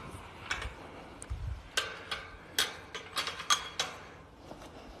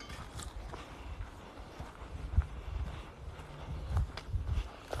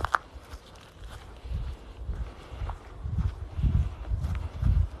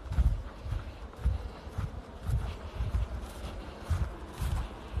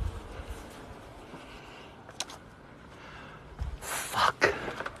 Fuck.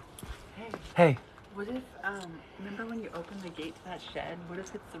 Hey. What if, remember when you opened the gate to that shed? What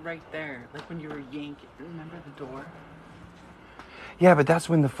if it's right there? Like when you were yanking, remember the door? Yeah, but that's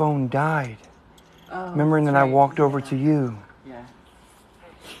when the phone died. Oh, Remember, and then I walked over to you. Yeah.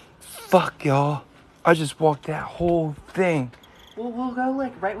 Fuck, y'all. I just walked that whole thing. Well, we'll go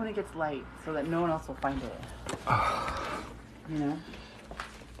like right when it gets light so that no one else will find it. You know?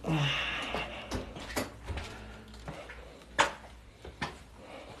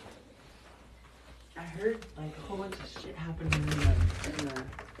 I heard like a whole bunch of shit happening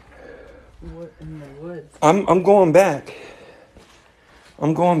in the woods. I'm going back.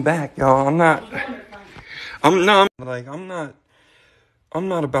 I'm going back, y'all. I'm not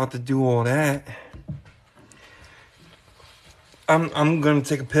about to do all that. I'm gonna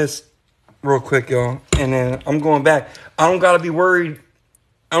take a piss real quick, y'all, and then I'm going back. I don't gotta be worried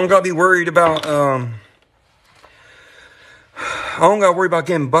about I don't gotta worry about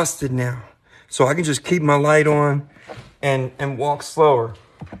getting busted now. So I can just keep my light on and walk slower.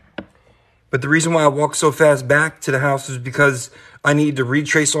 But the reason why I walk so fast back to the house is because I need to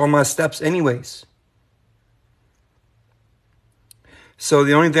retrace all my steps anyways. So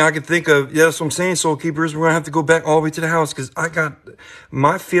the only thing I can think of, yeah, that's what I'm saying, Soul Keepers, we're going to have to go back all the way to the house because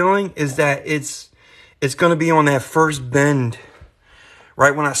my feeling is that it's going to be on that first bend,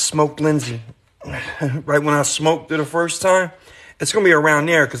 right when I smoked Lindsay. Right when I smoked it the first time, it's going to be around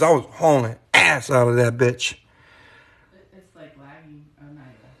there because I was hauling ass out of that bitch. It's like lagging.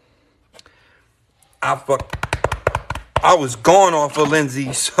 Oh, I was gone off of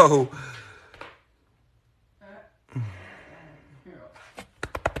Lindsay, so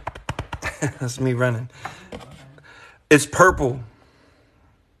that's me running. It's purple.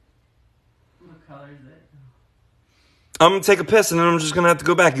 what color is it? I'm gonna take a piss and then I'm just gonna have to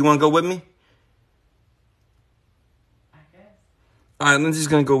go back. You wanna go with me? I guess. Alright, Lindsay's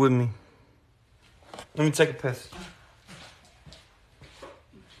gonna go with me. Let me take a piss.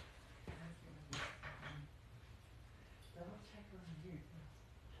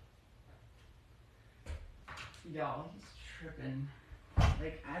 Y'all, he's tripping.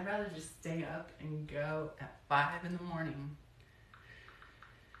 Like, I'd rather just stay up and go at 5 in the morning.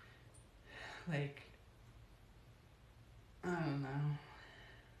 Like, I don't know.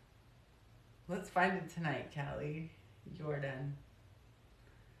 Let's find it tonight, Callie. Jordan.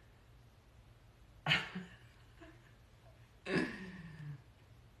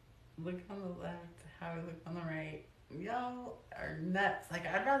 Look on the left, how we look on the right. Y'all are nuts. Like,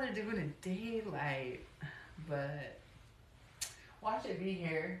 I'd rather do it in daylight. But watch it be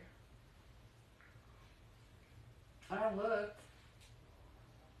here. I looked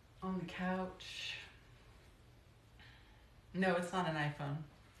on the couch. No, it's not an iPhone.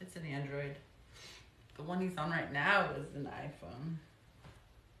 It's an Android. The one he's on right now is an iPhone.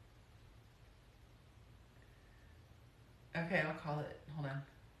 Okay, I'll call it. Hold on.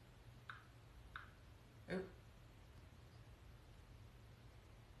 Oop.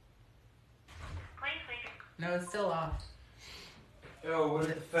 No, it's still off. Yo, what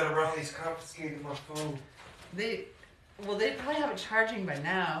if the federales confiscated my phone? They probably have it charging by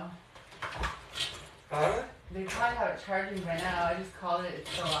now. Huh? They probably have it charging by now. I just called it. It's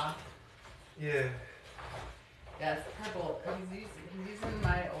still off. Yeah. Yeah, it's purple. He's using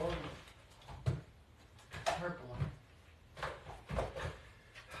my old purple one.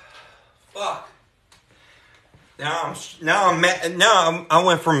 Fuck. Now I'm mad. I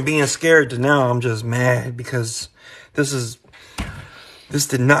went from being scared to now I'm just mad because this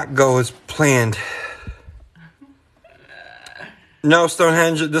did not go as planned. No,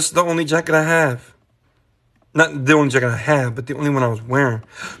 Stonehenge, this is the only jacket I have. Not the only jacket I have, but the only one I was wearing.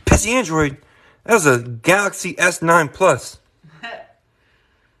 Pissy Android, that was a Galaxy S9 Plus.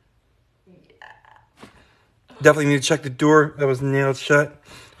 Definitely need to check the door that was nailed shut.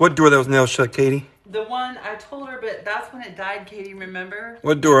 What door that was nailed shut, Katie? The one I told her, but that's when it died, Katie, remember?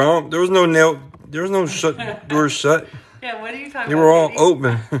 What door? There was no shut doors shut. Yeah, what are you talking about? They were all Katie?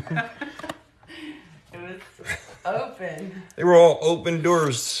 open. It was open. They were all open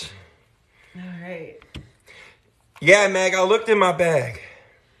doors. All right. Yeah, Meg, I looked in my bag.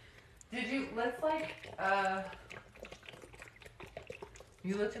 Did you,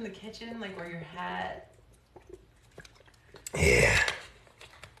 you looked in the kitchen, like where your hat? Yeah,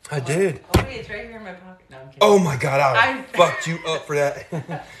 I did. Oh, wait, it's right here in my pocket. No, I'm kidding. Oh my God, I I- fucked you up for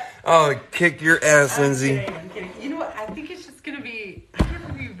that. Oh, kick your ass, I'm Lindsay. kidding, I'm kidding. You know what? I think it's just going to be, I can't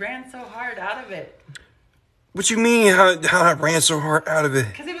believe you ran so hard out of it. What you mean, how I ran so hard out of it?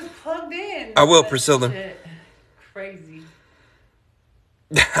 Because it was plugged in. I will, That Priscilla. shit. Crazy.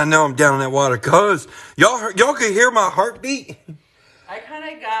 I know I'm down in that water, cuz y'all can hear my heartbeat. I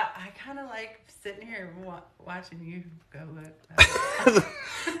kind of like sitting here watching you go look.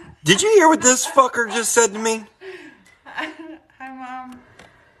 Did you hear what this fucker just said to me? Hi, Mom.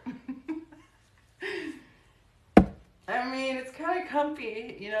 I mean, it's kind of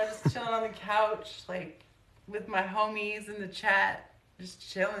comfy, just chilling on the couch, like, with my homies in the chat, just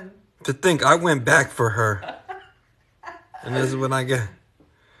chilling. To think I went back for her. And this is what I get.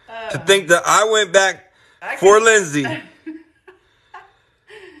 To think that I went back for Lindsay. I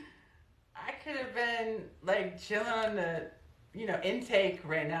could have been, like, chilling on the, intake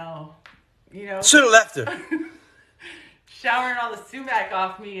right now, Should have left her. showering all the sumac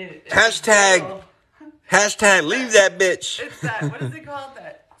off me. Hashtag leave that bitch. It's that, what is it called?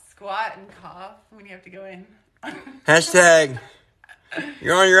 That squat and cough when you have to go in. Hashtag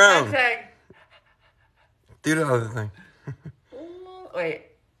you're on your own. Hashtag. Do the other thing. Wait.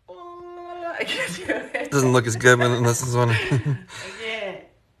 I can't do it. Doesn't look as good unless it's on. Again.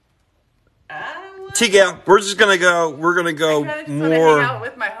 T-Gal, we're gonna go I kinda just want to hang more. out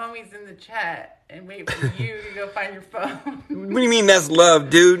with my homies in the chat and wait for you to go find your phone. What do you mean that's love,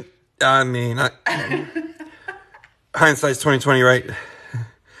 dude? I mean, hindsight's 2020, right?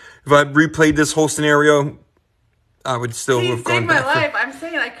 If I replayed this whole scenario, I would still He have gone saved my back. life. I'm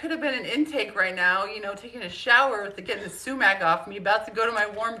saying I could have been in intake right now, taking a shower with getting the sumac off me, about to go to my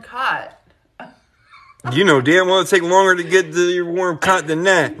warm cot. You know damn well it'd take longer to get to your warm cot than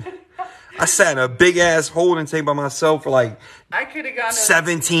that. I sat in a big ass holding tank by myself for like I could have gone to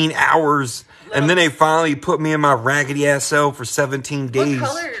 17 hours. And then they finally put me in my raggedy ass cell for 17 days.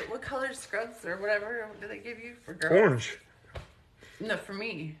 What color scrubs or whatever do they give you for girls? Orange. No, for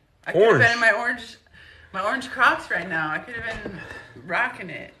me. I could have Orange. been in my orange Crocs right now. I could have been rocking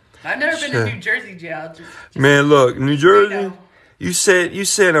it. I've never been to Shit. New Jersey jail. Just Man, look, New Jersey. know. You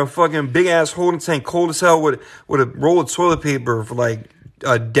said a fucking big ass holding tank, cold as hell, with a roll of toilet paper for like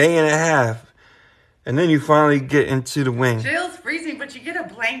a day and a half. And then you finally get into the wing. Jail's freezing, but you get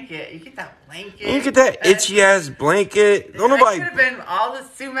a blanket. You get that blanket. And you get that itchy ass blanket. Don't I nobody. could have been all the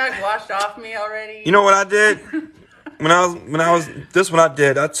sumac washed off me already. You know what I did? When I was this is what I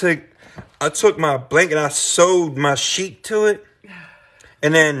did. I took my blanket, I sewed my sheet to it,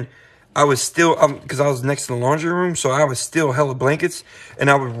 and then I was still because I was next to the laundry room, so I was still hella blankets, and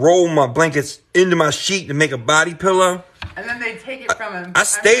I would roll my blankets into my sheet to make a body pillow. And then they take it from him. I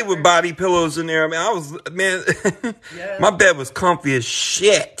stayed with body pillows in there. I mean, Yeah. my bed was comfy as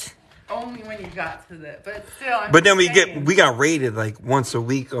shit. Only when you got to the, but still. But then we got raided like once a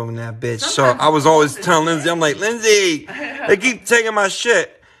week on that bitch. Sometimes so I was always it's telling Lindsay, I'm like, Lindsay, they keep taking my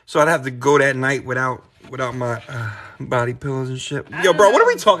shit. So I'd have to go that night without my body pillows and shit. Yo, bro, what are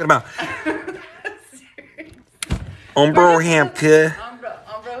we talking about? On Broham, kid.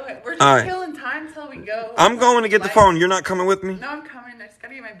 We're just All right. killing time till we go. I'm going to get the phone. You're not coming with me? No, I'm coming. I just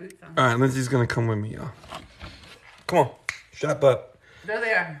gotta get my boots on. All right, Lindsay's going to come with me, y'all. Come on. Strap up. There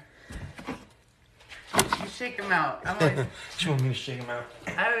they are. You shake them out. I'm always, You want me to shake him out?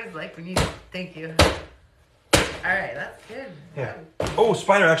 I always like when you. Thank you. All right, that's good. Yeah. Oh,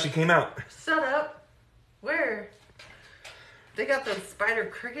 spider actually came out. Shut up. Where? They got those spider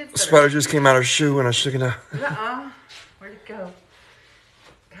crickets. The spider just came out of her shoe and I shook it out. Where'd it go?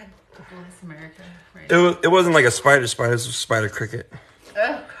 God bless America. Right. It wasn't like a spider, it was a spider cricket.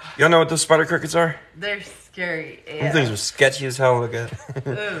 Oh, Y'all know what those spider crickets are? they're scary. Those Yeah. things are sketchy as hell. Look at.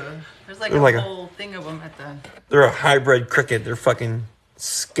 Ugh. There's like They're a like a- whole thing of them at the. They're a hybrid cricket. They're fucking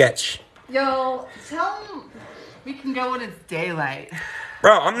sketch. Yo, tell them we can go when it's daylight.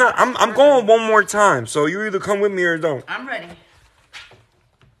 Bro, I'm going one more time. So you either come with me or don't. I'm ready.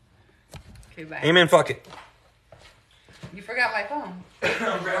 Okay, bye. Amen. Fuck it. You forgot my phone.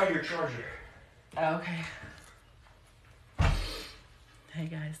 Grab your charger. Oh, okay. Hey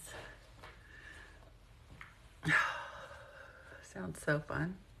guys. Sounds so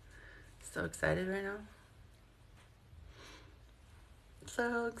fun. So excited right now.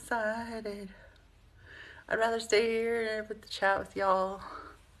 So excited. I'd rather stay here with the chat with y'all.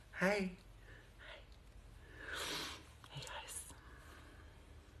 Hey. Hey guys.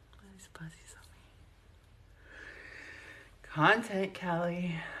 These fuzzies on me. Content,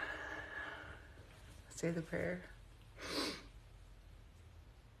 Callie. Say the prayer.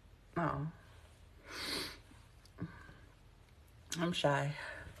 Oh. I'm shy.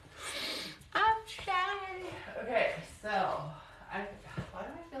 I'm shy. Okay, so why do I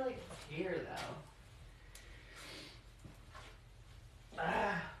feel like it's here though?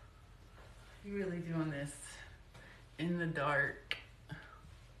 You really doing this in the dark?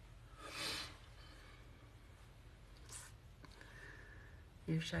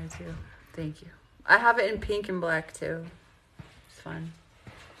 You're shy too. Thank you. I have it in pink and black too. It's fun.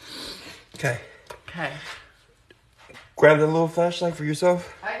 Okay. Okay. Grab that little flashlight for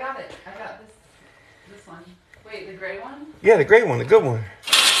yourself. I got it. I got this one. Wait, the gray one? Yeah, the great one, the good one.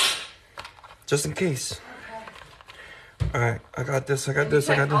 Just in case. Okay. All right, I got this. I got And this.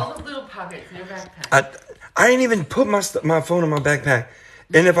 I check got all this. the little pockets in your backpack. I didn't even put my phone in my backpack.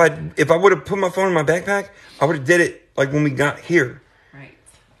 And if I would have put my phone in my backpack, I would have did it like when we got here. Right.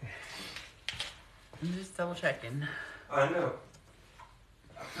 I'm just double checking. I know.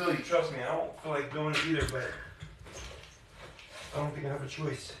 I feel you. Trust me. I don't feel like doing it either, but I don't think I have a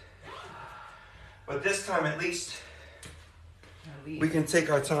choice. But this time, at least, we can take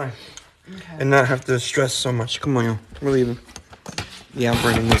our time Okay. and not have to stress so much. Come on, yo. We're leaving. Yeah, I'm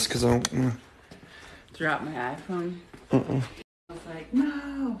bringing this because I don't. Drop my iPhone. I was like,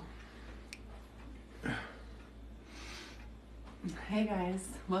 no. Hey guys,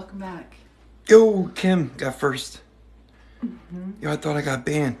 welcome back. Yo, Kim got first. Yo, I thought I got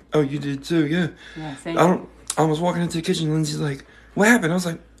banned. Oh, you did too, yeah. Yeah, same. I was walking into the kitchen. Lindsay's like, "What happened?" I was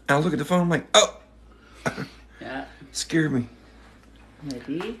like, and I look at the phone. I'm like, "Oh." Yeah. Scared me.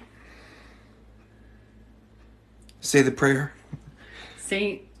 Ready? Say the prayer.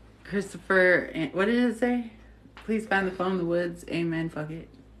 Saint Christopher, and what did it say? Please find the phone in the woods. Amen. Fuck it.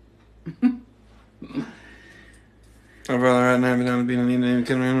 I'd rather right now be down to be in the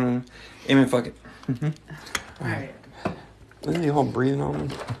name. Amen. Fuck it. All right. Lindsay all breathing on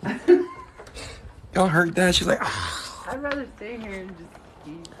me. Y'all heard that? She's like, ah. I'd rather stay here and just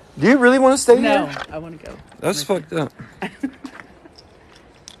eat. Do you really want to stay No, here? I want to go. That's fucked up.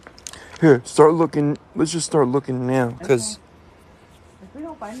 Here, start looking. Let's just start looking now, because If we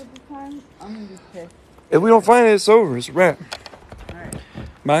don't find it this time, I'm gonna be pissed. if we don't find it, it's over. It's a wrap. All right.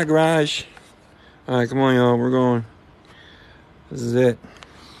 Bye, garage. All right, come on, y'all. We're going. This is it.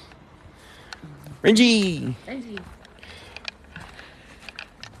 Reggie. Reggie.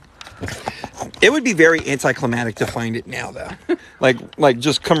 It would be very anticlimactic to find it now, though. like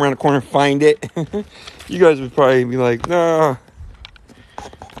just come around the corner and find it. You guys would probably be like, no.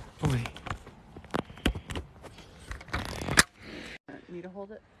 Wait. Need to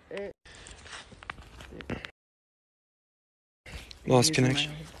hold it. Lost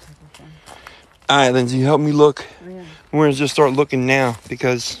connection. All right, Lindsay, help me look. Oh, yeah. We're gonna just start looking now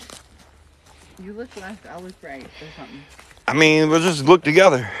because. You look left, I'll look right or something. I mean, we'll just look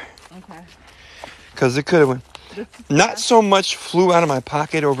together. Okay. Because it could have went. Not so much flew out of my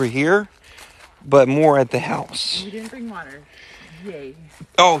pocket over here, but more at the house. We didn't bring water. Yay.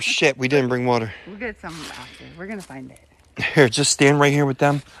 Oh, shit, we didn't bring water. We'll get some after. We're going to find it. Here, just stand right here with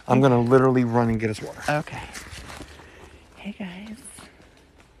them. I'm going to literally run and get us water. Okay. Hey, guys.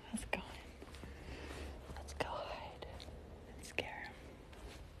 How's it going? Let's go hide and scare him.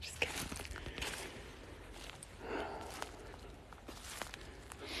 Just kidding.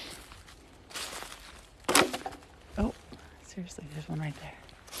 Oh, seriously, there's one right there.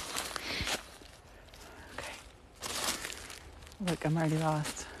 Okay. Look, I'm already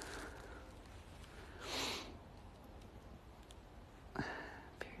lost.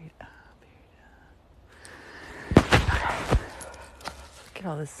 Period. Look at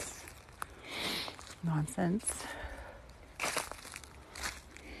all this nonsense.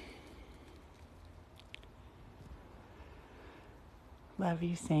 Love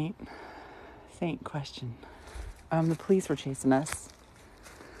you, Saint. Saint question. The police were chasing us.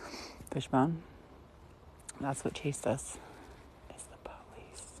 Fishbone. That's what chased us. Is the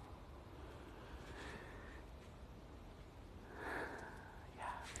police. Yeah,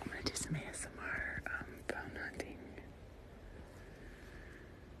 I'm gonna do some ASMR phone hunting.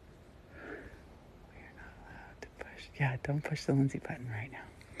 We're not allowed to push. Yeah, don't push the Lindsay button right now.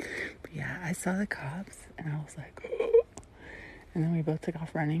 But yeah, I saw the cops and I was like, and then we both took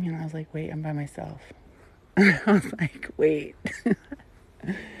off running and I was like, wait, I'm by myself. I was like, wait.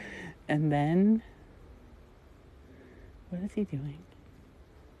 And then, what is he doing?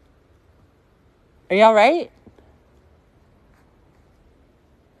 Are you all right?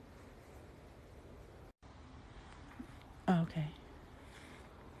 Oh, okay.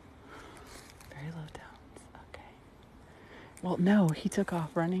 Very low tones. Okay. Well, no, he took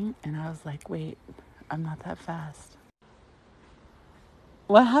off running and I was like, wait, I'm not that fast.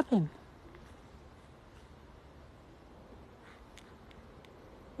 What happened?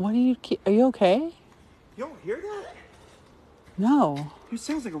 What are you okay? You don't hear that? No. It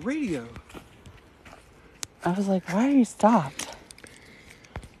sounds like a radio. I was like, why are you stopped?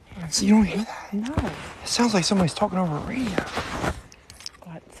 So you don't hear that? No. It sounds like somebody's talking over a radio.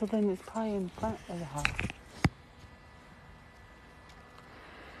 What? So then it's probably in front of the house.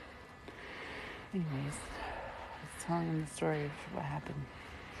 Anyways, I was telling him the story of what happened.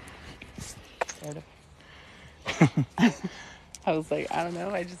 Sort of. I was like, I don't know.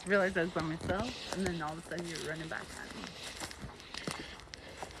 I just realized I was by myself. And then all of a sudden you're running back at me.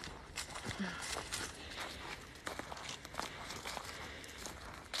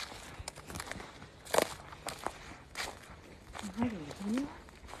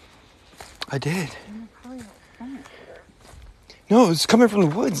 I did. No, it's coming from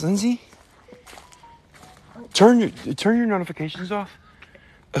the woods, Lindsay. Turn your notifications off.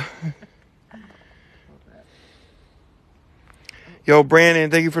 Yo,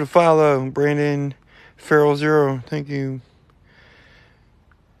 Brandon, thank you for the follow. Brandon Farrell 0, thank you.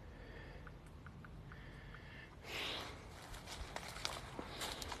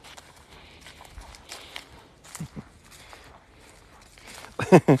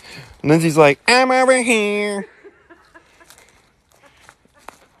 Lindsay's like, I'm over here.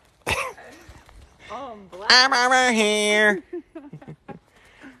 Oh, I'm black. I'm over here.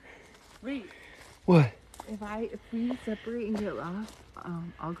 Wait, What? if we separate and get lost,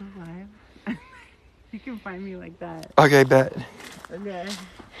 I'll go live. You can find me like that. Okay, bet. Okay.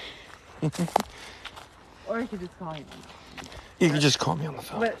 Or I could just call you. You can just call me on the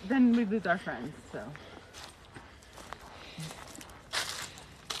phone. But then we lose our friends, so.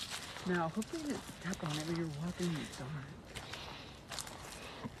 No, hopefully you didn't step on it when you're walking in the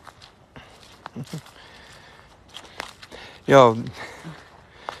dark. Yo,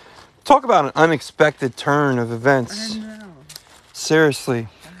 talk about an unexpected turn of events. I know. Seriously.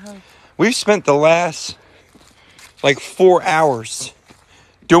 We've spent the last, 4 hours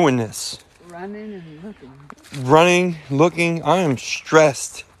doing this. Running and looking. Running, looking. I am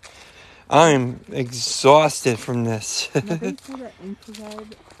stressed. I am exhausted from this. Now they say that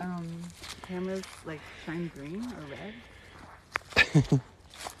infrared cameras shine green or red.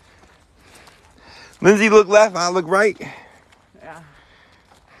 Lindsay, look left. I look right. Yeah.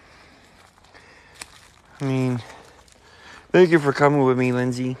 I mean, thank you for coming with me,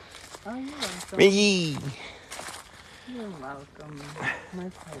 Lindsay. Oh, you're welcome. Yee. You're welcome. My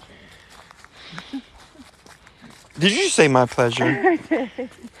pleasure. Did you say my pleasure? I did.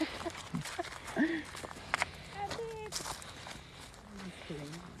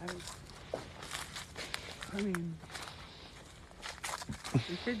 I mean, we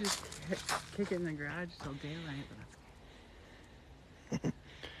could just kick it in the garage till daylight.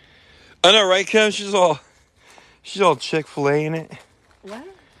 I know, right, Kev? She's all Chick-fil-A in it. What?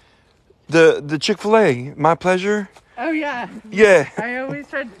 The Chick-fil-A, my pleasure. Oh yeah. Yeah. I always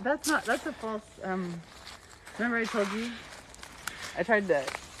tried. That's a false. Remember I told you? I tried to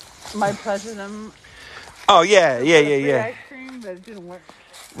my pleasure them. Oh yeah. Ice cream, but it didn't work.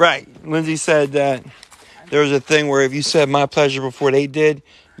 Right. Lindsay said that there was a thing where if you said my pleasure before they did,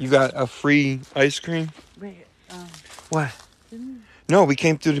 you got a free ice cream. Wait. What? No, we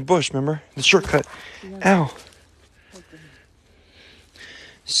came through the bush, remember? The shortcut. Ow.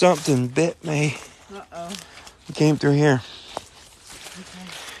 Something bit me. Uh-oh. We came through here. Okay.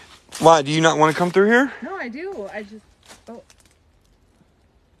 Why? Do you not want to come through here? No, I do. I just... Oh.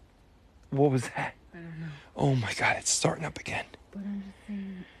 What was that? I don't know. Oh my God, it's starting up again. But I'm just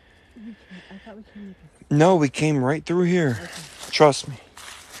saying... I thought we came with this. No, we came right through here. Okay. Trust me.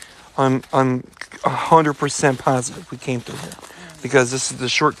 I'm 100% positive we came through here. Because this is the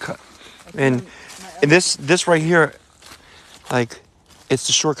shortcut. And this right here, like, it's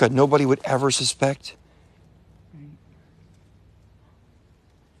the shortcut. Nobody would ever suspect.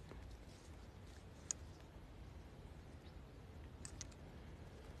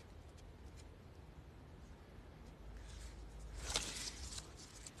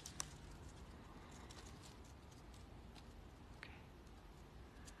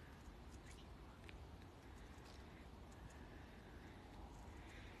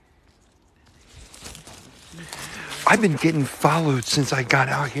 I've been getting followed since I got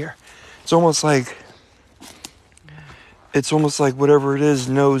out here. It's almost like whatever it is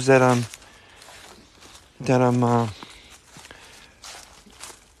knows that I'm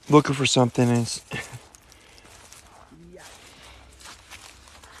looking for something. And it's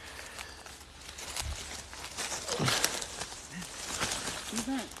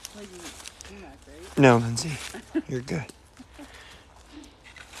no, Lindsay, you're good.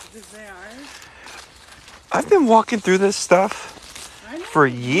 I've been walking through this stuff for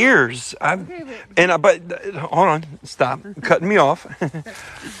years. Hold on, stop cutting me off.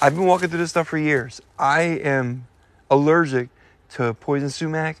 I've been walking through this stuff for years. I am allergic to poison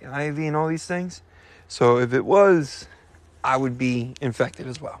sumac and ivy and all these things. So if it was, I would be infected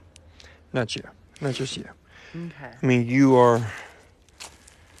as well. Not just you. Okay. I mean, you are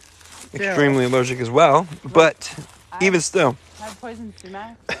extremely allergic as well, but even still. I've had poison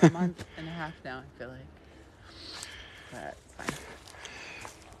sumac for a month and a half now, I feel like. But it's fine.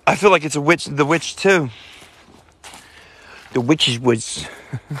 I feel like it's the witch too. The witch's woods.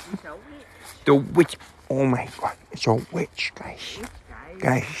 The witch. Oh my God, it's a witch, guys.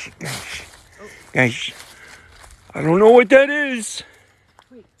 Guys. I don't know what that is.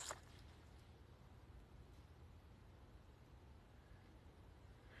 Wait.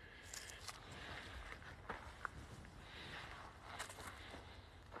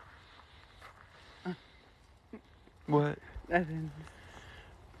 What? Nothing.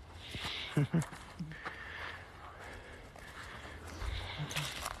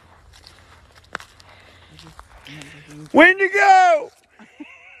 When to go?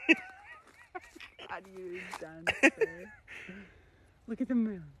 God, you done. Look at the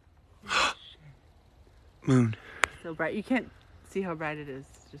moon. Moon. So bright. You can't see how bright it is.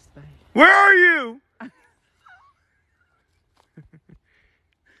 Just by. Where are you?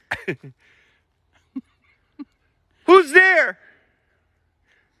 Who's there?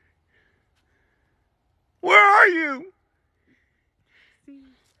 Where are you?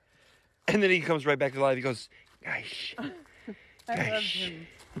 And then he comes right back to life. He goes, guys. I love him.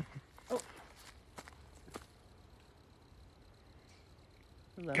 Oh.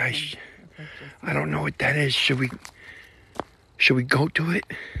 Guys, I don't know what that is. Should we go to it?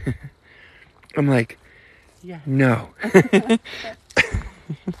 I'm like, yeah. No.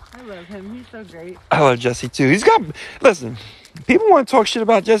 I love him. He's so great. I love Jesse too. Listen, people want to talk shit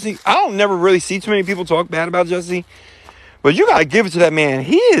about Jesse. I don't never really see too many people talk bad about Jesse. But you gotta give it to that man.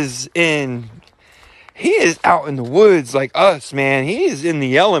 He is out in the woods like us, man. He is in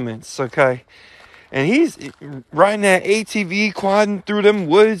the elements, okay? And he's riding that ATV, quadding through them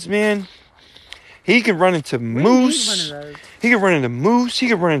woods, man. He can run into moose. He can run into moose. He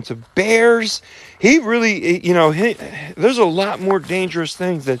can run into bears. He really, there's a lot more dangerous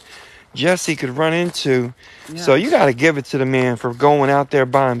things that Jesse could run into. Yeah. So you got to give it to the man for going out there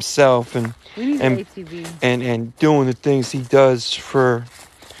by himself and We need and an ATV. and doing the things he does for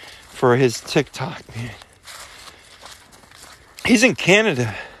his TikTok, man. He's in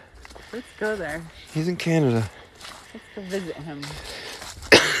Canada. Let's go there. He's in Canada. Let's go visit him.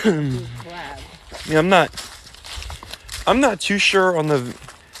 His lab. Yeah, I'm not too sure on the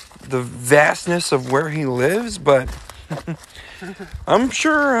vastness of where he lives, but I'm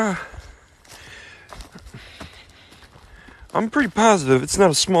sure I'm pretty positive it's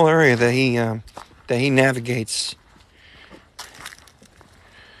not a small area that he navigates.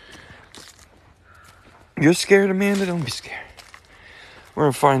 You're scared, Amanda? Don't be scared. We're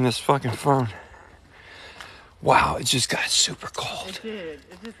gonna find this fucking phone. Wow, it just got super cold. It did.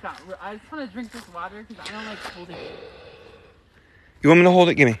 It just got. I just want to drink this water because I don't like holding it. You want me to hold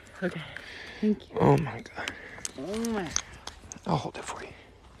it? Give me. Okay. Thank you. Oh my god. Oh my. I'll hold it for you.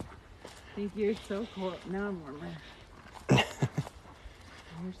 Thank you. You're so cool. Now I'm warmer.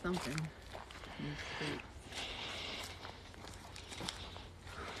 Here's something.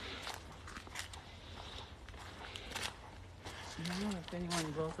 I don't know if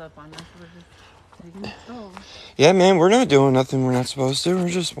anyone blows up on us. We're just taking it slow. Yeah, man, we're not doing nothing we're not supposed to. We're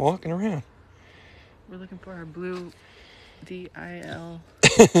just walking around. We're looking for our blue DIL.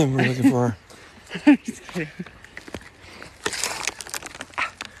 We're looking for. I'm just kidding.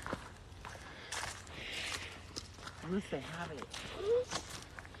 Unless they have it.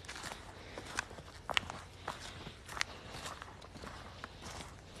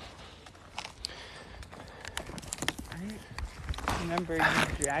 I remember you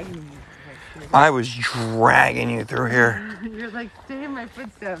dragging me. I was dragging you through here. You're like, stay in my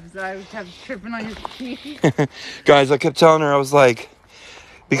footsteps. I kept tripping on your feet. Guys, I kept telling her, I was like,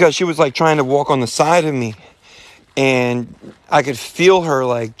 because she was like trying to walk on the side of me. And I could feel her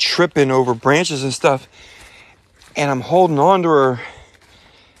like tripping over branches and stuff. And I'm holding on to her.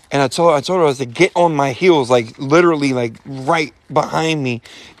 And I told her I was to get on my heels, like literally like right behind me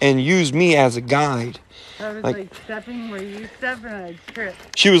and use me as a guide. I was like stepping where you step and I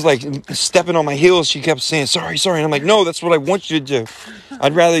tripped. She was like stepping on my heels. She kept saying, sorry. And I'm like, no, that's what I want you to do.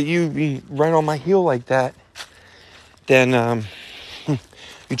 I'd rather you be right on my heel like that than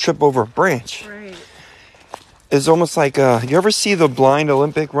you trip over a branch. Right. It's almost like, you ever see the blind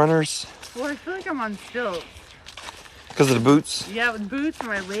Olympic runners? Well, I feel like I'm on stilts. Because of the boots? Yeah, with boots,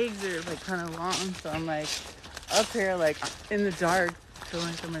 my legs are like kind of long. So I'm like up here, like in the dark. Feeling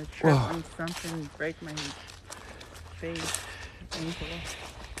like I'm going to trip on something, break my face, ankle.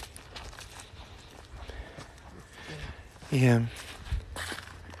 Yeah.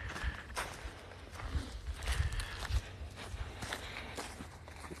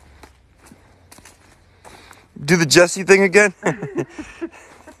 Do the Jesse thing again?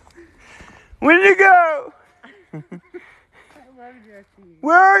 Where'd you go? I love Jesse.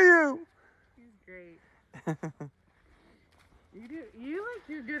 Where are you? He's great. You like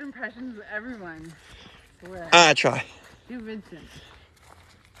do good impressions of everyone. Swear. I try. Do Vincent.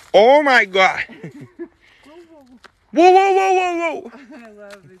 Oh my god. Whoa. I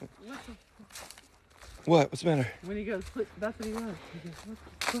love it. What's the matter? When he goes, that's what he does. He goes, what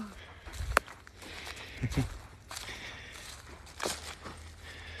the fuck?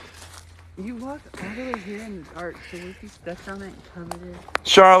 You walked all the way here in the dark, so what if you stepped on it and covered it?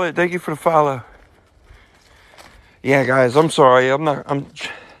 Charlotte, thank you for the follow. Yeah, guys, I'm sorry. I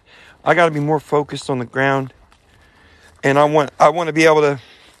got to be more focused on the ground. And I want to be able to,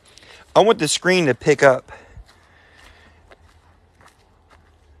 I want the screen to pick up.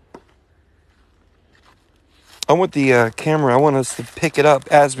 I want the camera, I want us to pick it up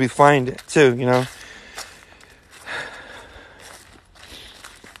as we find it too, you know.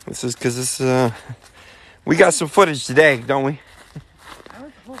 We got some footage today, don't we? I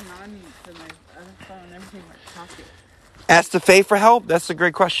was holding on to my other phone and everything in my pocket. Ask the Faye for help? That's a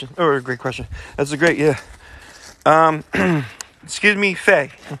great question. That's a great, yeah. Excuse me,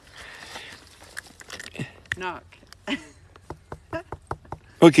 Faye. Knock.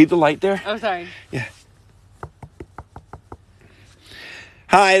 Oh, keep the light there? Oh, sorry. Yeah.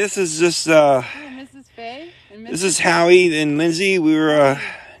 Hi, this is just, Hi, Mrs. Faye and Mrs. this is Howie and Lindsay. We were,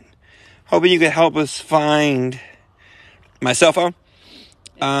 hoping you could help us find my cell phone.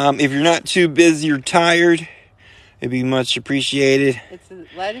 If you're not too busy or tired, it'd be much appreciated. It's a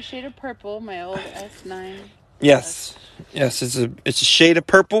lighter shade of purple, my old S9. Yes, it's a shade of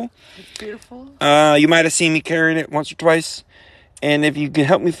purple. It's beautiful. You might have seen me carrying it once or twice. And if you can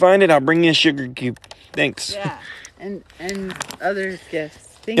help me find it, I'll bring you a sugar cube. Thanks. Yeah, and other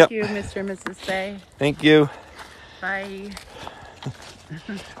gifts. Thank Yep. you, Mr. and Mrs. Faye. Thank you. Bye.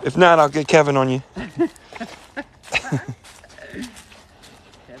 If not, I'll get Kevin on you.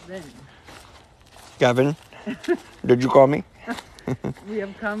 Kevin, Kevin, did you call me? we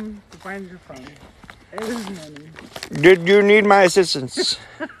have come to find your phone. It is money. Did you need my assistance?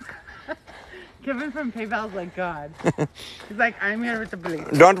 Kevin from PayPal's like God. He's like, I'm here with the police.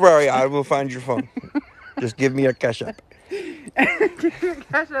 Don't worry, I will find your phone. Just give me your cash app.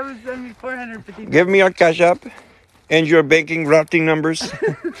 Cash App would send me $450. Give me your cash app and your banking routing numbers,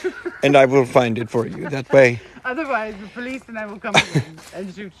 and I will find it for you. That way, Otherwise, the police and I will come in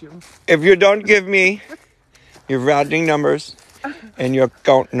and shoot you. if you don't give me your routing numbers and your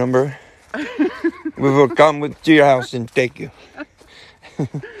account number, we will come to your house and take you.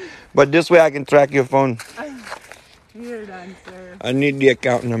 But this way I can track your phone. You're done, sir. I need the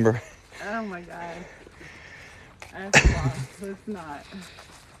account number. Oh my God. That's lost. It's not.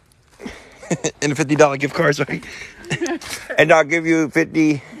 And a $50 gift card, sorry. And I'll give you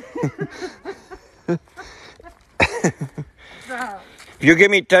 50. Stop. If you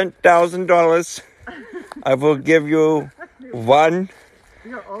give me $10,000, I will give you one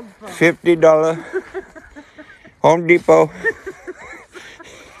Your old phone. $50 Home Depot.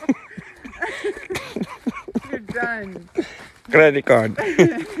 You're done. Credit card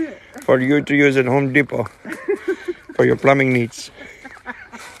for you to use at Home Depot for your plumbing needs.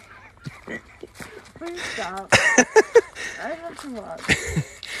 Please stop. I have to walk.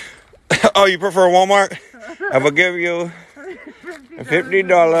 Oh, you prefer Walmart? I will give you a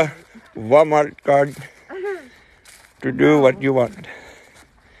 $50 Walmart card to do what you want.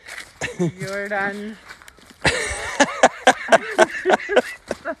 You're done.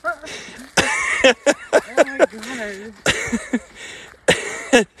 Oh my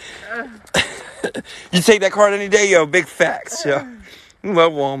God. You take that card any day, yo. Big facts, yo. You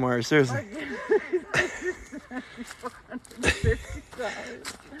love Walmart, seriously.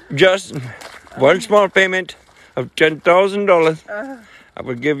 Just one small payment of $10,000. I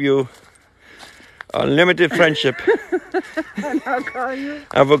will give you unlimited friendship. And I'll call you.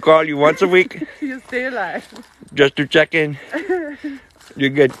 I will call you once a week You stay alive. just to check in. You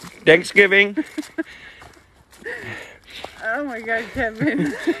get Thanksgiving. Oh my God,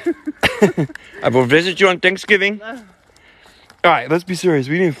 Kevin. I will visit you on Thanksgiving. All right, let's be serious.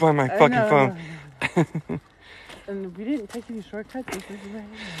 We need to find my fucking phone. And we didn't take any shortcuts. This is right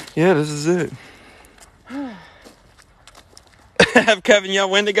here. Yeah, this is it. Have Kevin yell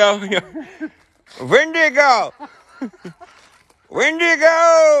Wendigo. Wendigo!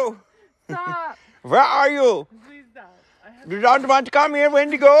 Wendigo! Stop. Where are you? Please stop. You don't want to come here,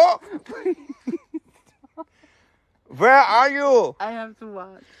 Wendigo? Where are you? I have to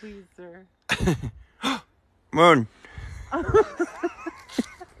walk. Please, sir. Moon.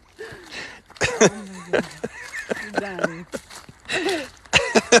 You're done.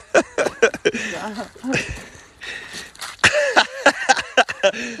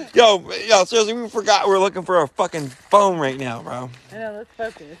 Yo, seriously, we forgot we're looking for a fucking phone right now, bro. I know, let's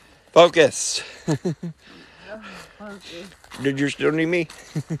focus. Focus. Focus. Did you still need me?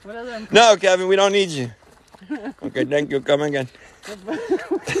 What other No, Kevin, we don't need you. Okay, thank you. Come again.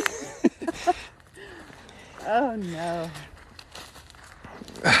 Oh no.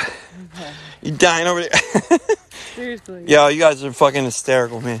 You dying over there? Seriously. Yo, you guys are fucking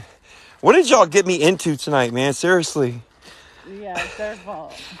hysterical, man. What did y'all get me into tonight, man? Seriously. Yeah, it's their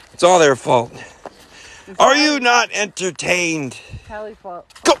fault. It's all their fault. It's Are you not entertained? Callie's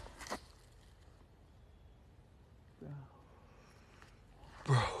fault. Go!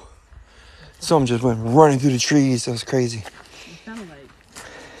 Bro. Something just went running through the trees. That was crazy. It sounded like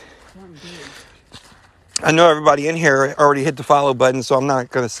something big. I know everybody in here already hit the follow button, so I'm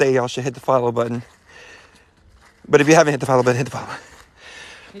not going to say y'all should hit the follow button. But if you haven't hit the follow button, hit the follow.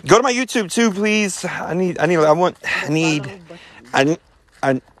 Go to my YouTube too, please. I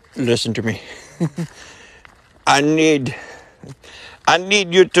listen to me. I need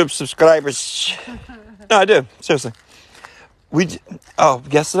YouTube subscribers. No, I do. Seriously.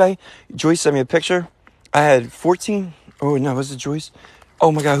 Yesterday, Joyce sent me a picture. I had 14. Oh, no, was it Joyce?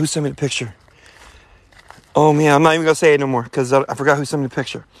 Oh my God, who sent me the picture? Oh man, I'm not even going to say it no more because I forgot who sent me the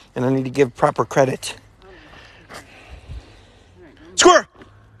picture. And I need to give proper credit. Squirrel!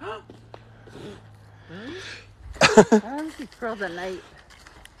 I don't see squirrels at night.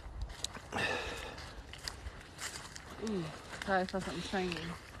 Ooh, thought I saw something shiny.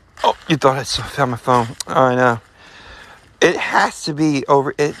 Oh, you thought I found my phone. Oh, I know. It has to be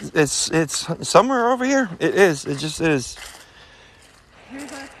over. It's somewhere over here. It is. It just is.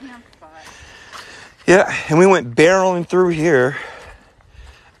 Here's our camp spot. Yeah, and we went barreling through here.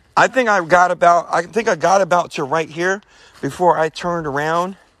 I think I got about to right here before I turned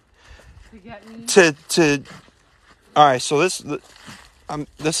around To get me? to all right, so this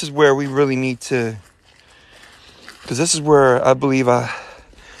is where we really need to, because this is where I believe I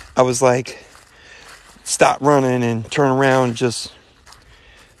was like, stop running and turn around and just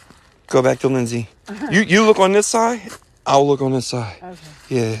go back to Lindsay. You look on this side, I'll look on this side. Okay.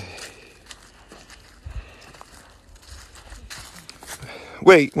 Yeah.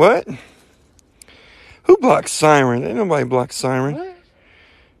 Wait, what? Who blocked Siren? Ain't nobody blocked Siren. What?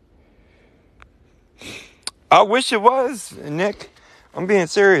 I wish it was, Nick. I'm being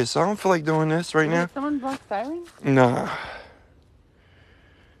serious. I don't feel like doing this right now. Did someone block Siren? Nah.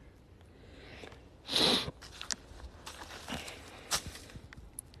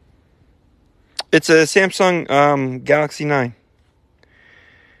 It's a Samsung Galaxy 9.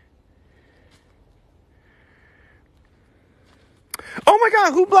 Oh my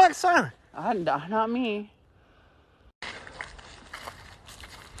God, who blocked Siren? Not me.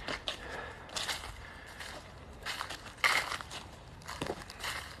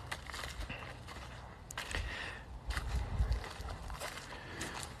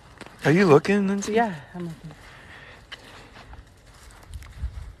 Are you looking, Lindsay? Yeah, I'm looking.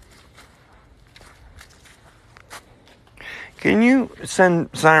 Can you send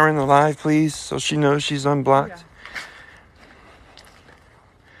Siren the live, please, so she knows she's unblocked? Yeah.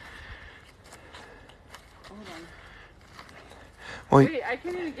 Hold on. Well, Wait, I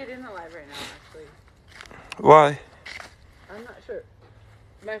can't even get in the live right now, actually. why? I'm not sure.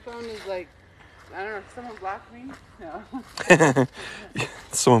 My phone is like, I don't know, if someone blocked me? No.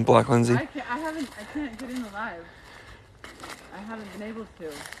 Someone blocked Lindsay. I can't get in the live. I haven't been able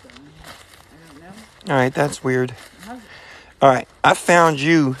to, so I don't know. All right, that's weird. How's it? All right, I found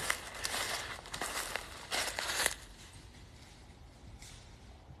you.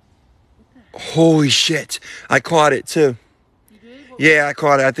 Holy shit. I caught it too. You did? What Yeah, I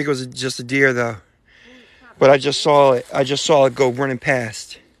caught it. I think it was just a deer though. But I just saw it. I just saw it go running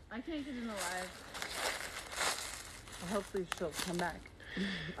past. I can't get in the live. Well, hopefully she'll come back.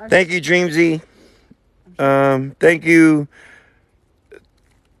 Thank you, Dreamsy. Thank you,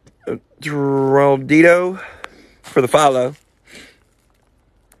 Geraldito, for the follow.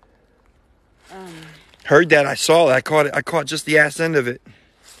 Heard that. I saw it. I caught it. I caught just the ass end of it.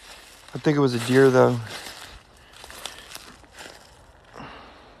 I think it was a deer though.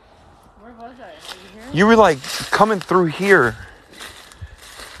 Where was I? Over here? You were like coming through here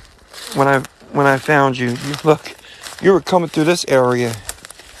when I found you. Look, you were coming through this area.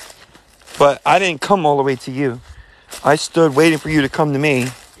 But I didn't come all the way to you. I stood waiting for you to come to me.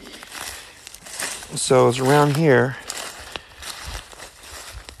 So it's around here.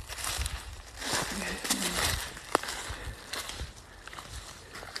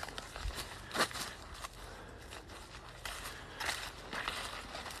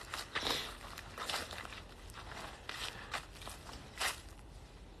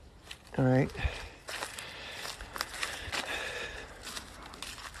 All right.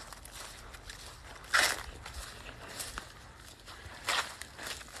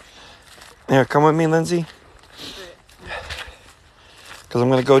 Here, come with me, Lindsay. Because I'm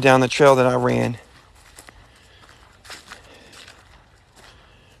going to go down the trail that I ran.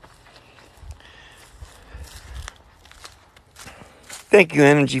 Thank you,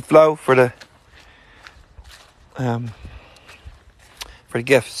 Energy Flow, for the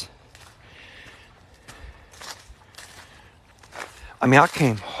gifts. I mean, I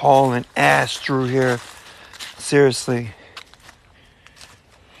came hauling ass through here. Seriously.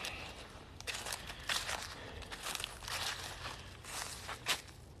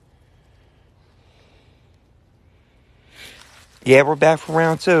 Yeah, we're back for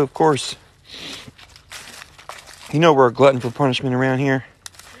round 2, of course. You know we're a glutton for punishment around here.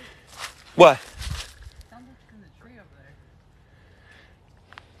 What? Sounds like it's in the tree over there.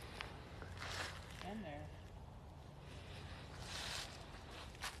 And there.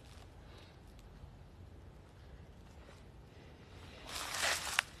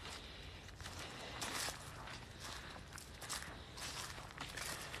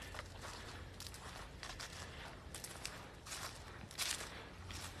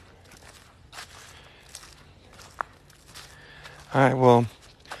 All right, well,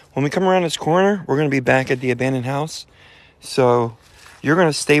 when we come around this corner, we're going to be back at the abandoned house. So you're going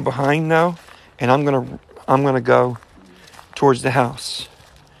to stay behind now, and I'm going to go towards the house.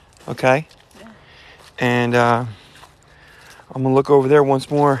 Okay? Yeah. And I'm going to look over there once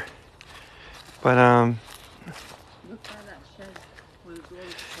more. But Look by that shed. Where the door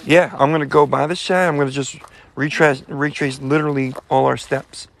was yeah, I'm going to go by the shed. I'm going to just retrace literally all our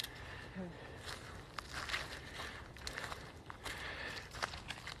steps.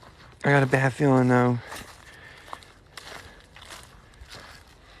 I got a bad feeling though.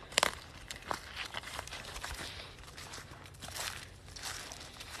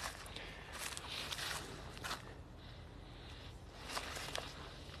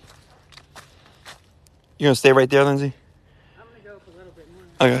 You gonna stay right there, Lindsay? I'm gonna go up a little bit more.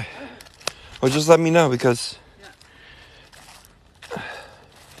 Okay. Well, just let me know because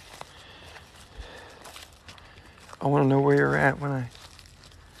I want to know where you're at when I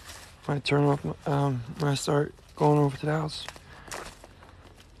turn off when I start going over to the house.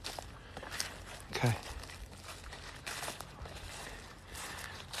 Okay.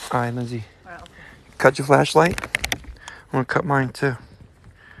 All right, Lindsay. Wow. Cut your flashlight. I'm gonna cut mine too.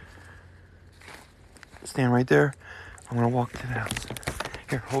 Stand right there. I'm gonna walk to the house.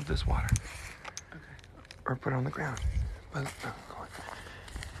 Here, hold this water. Okay. Or put it on the ground. But, go on.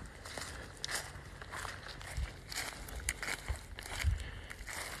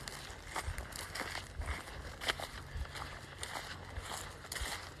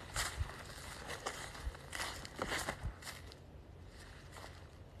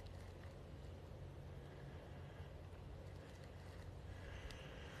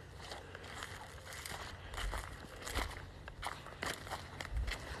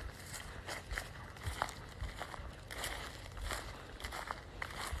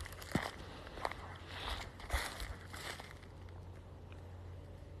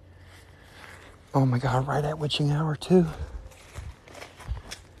 Oh my God, right at witching hour too. All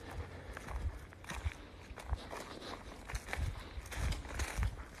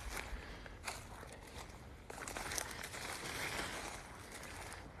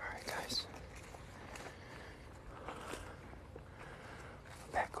right, guys.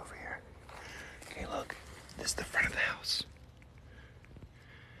 Back over here. Okay, look. This is the front of the house.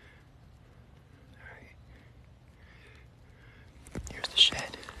 All right. Here's the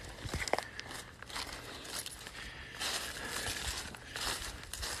shed.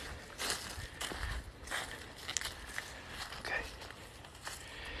 Okay.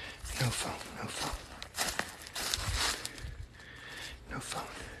 No phone, no phone. No phone.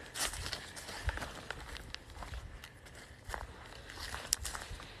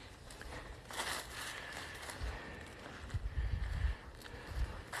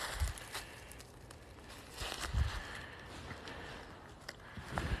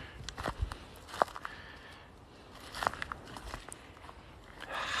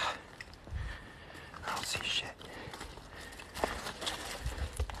 I don't see shit.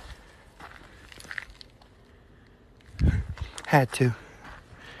 Had to.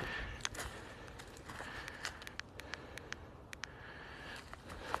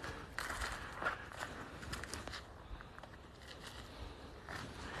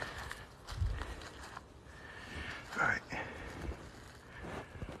 All right.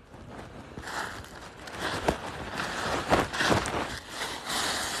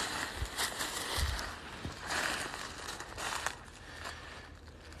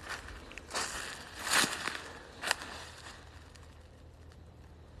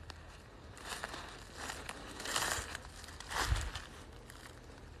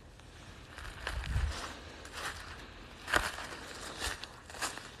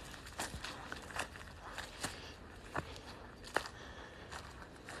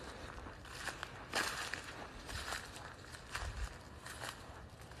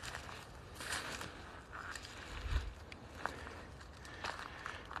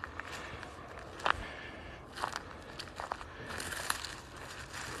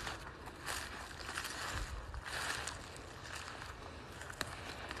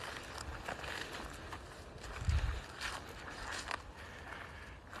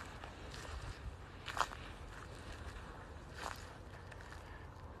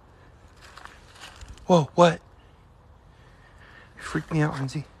 Whoa, what? You freaked me out,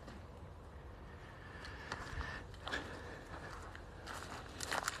 Lindsay.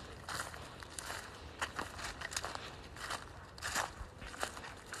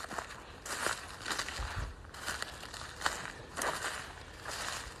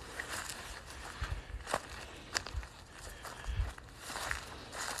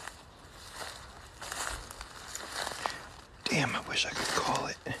 Damn, I wish I could call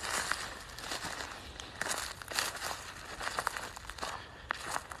it.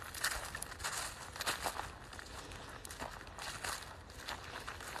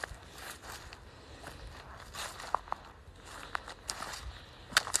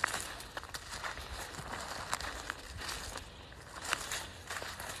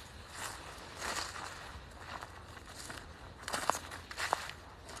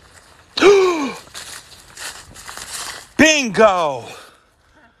 Bingo!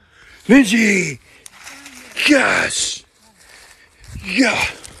 Lindsay! Yes! Yeah!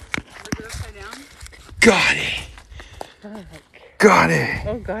 Got it! Got it!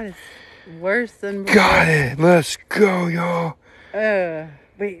 Oh God, it's worse than before. Got it! Let's go, y'all!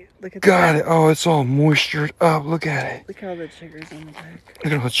 Wait, look at Got it! Oh, it's all moistured up. Look at it. Look at all the chiggers on the back.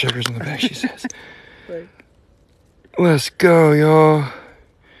 Look at all the chiggers in the back, she says. Like, Let's go, y'all.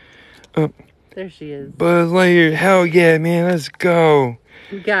 there she is. Buzz Lightyear, hell yeah, man, let's go.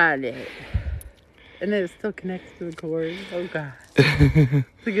 Got it. And then it still connects to the cord. Oh God.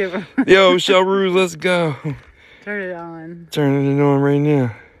 Look at Yo, Shelroo, let's go. Turn it on. Turning it on right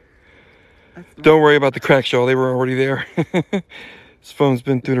now. That's my, Don't worry about the cracks, y'all. They were already there. This phone's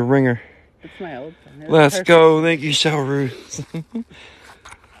been through the ringer. it's my old phone. It was Let's perfect. go. Thank you, Shelroo.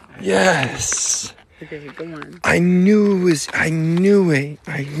 Yes. Okay, go on. I knew it,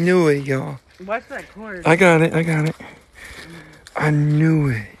 y'all. Watch that cord. I got it. I knew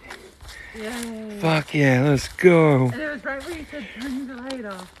it. Yay. Fuck yeah, let's go. And it was right where you said turn the light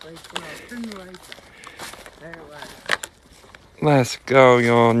off. Like, turn the lights off. There it was. Let's go,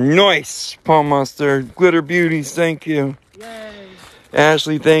 y'all. Nice. Palm Mustard, Glitter Beauties, thank you. Yay.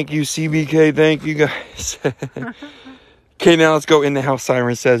 Ashley, thank you. CBK, thank you guys. Okay, now let's go in the house.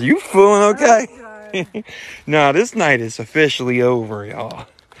 Siren says, you feeling okay? Nah, this night is officially over, y'all.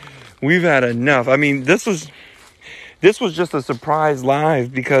 We've had enough. I mean, this was just a surprise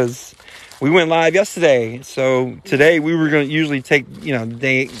live because we went live yesterday. So today we were going to usually take, the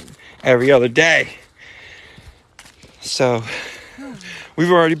day every other day. So we've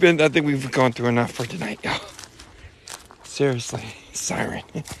already I think we've gone through enough for tonight, y'all. Seriously, Siren.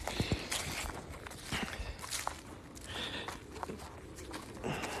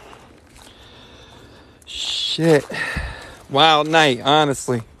 Shit. Wild night,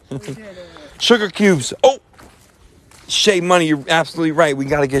 honestly. Sugar cubes. Oh! Shay Money, you're absolutely right. We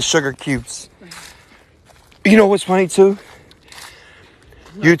gotta get sugar cubes. You know what's funny, too?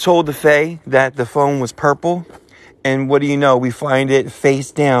 You told the Fae that the phone was purple. And what do you know? We find it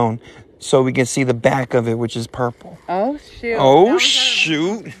face down so we can see the back of it, which is purple. Oh, shoot. Oh, Now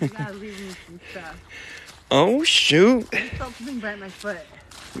shoot. we gotta leave me some stuff. Oh, shoot. I felt something bite my foot.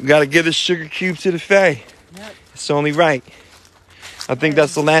 We gotta give the sugar cube to the Fae. Yep. It's only right. I think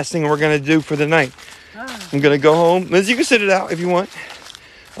that's the last thing we're gonna do for the night. I'm gonna go home. Liz, you can sit it out if you want.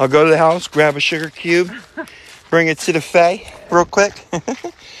 I'll go to the house, grab a sugar cube, bring it to the Fae real quick. Now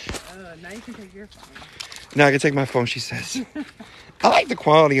you can take your phone. Now I can take my phone, she says. I like the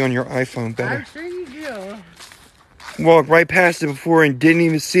quality on your iPhone better. I'm sure you do. Walked right past it before and didn't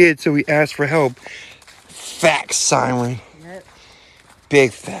even see it till we asked for help. Facts, Siren. Yep.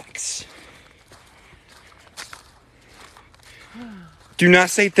 Big facts. Do not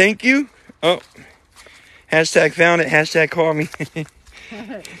say thank you. Oh. Hashtag found it. Hashtag call me.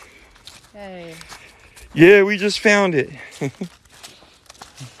 Hey, Yeah, we just found it. what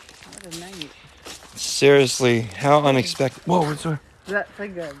a night. Seriously, how unexpected. Whoa, what's that? That's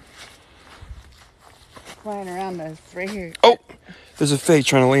like a flying around us right here. Oh, there's a Fae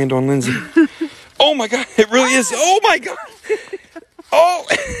trying to land on Lindsay. Oh my God, it really is. Oh my God. Oh,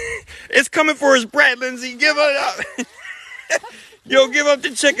 it's coming for his bread, Lindsay. Give it up. Yo, give up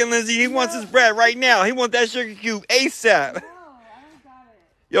the chicken, Lindsay. He wants his bread right now. He wants that sugar cube ASAP. No, I don't got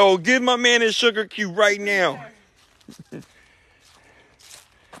it. Yo, give my man his sugar cube right now.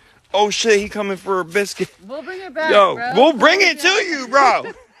 Oh shit, he coming for a biscuit. We'll bring it back, Yo, bro. we'll bring it to you, bro.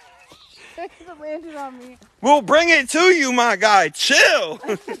 It landed on me. We'll bring it to you, my guy. Chill.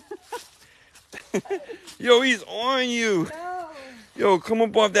 Yo, he's on you. No. Yo, come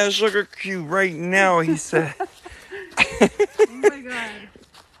up off that sugar cube right now, he said. Oh my God.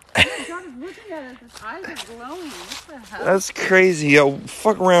 God is looking at us. His eyes are glowing. What the hell? That's crazy. Yo,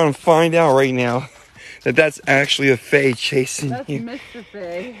 fuck around and find out right now that that's actually a Fae chasing That's you. Mr.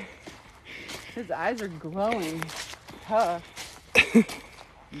 Faye. His eyes are glowing. Tough.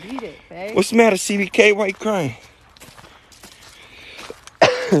 Beat it, Faye. What's the matter, CBK? Why you crying?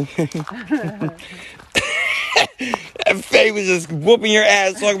 That Faye was just whooping your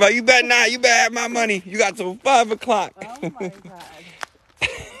ass, talking about, you better not, you better have my money. You got till 5 o'clock. Oh my God.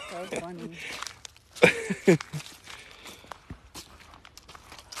 So funny.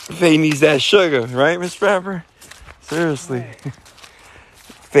 Faye needs that sugar, right, Miss Rapper? Seriously.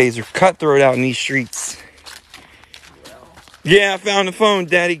 Fays are cutthroat out in these streets. Yeah, I found the phone,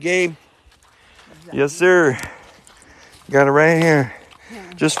 Daddy Gabe. Yes, sir. Got it right here.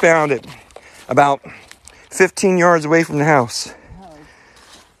 Just found it. About 15 yards away from the house.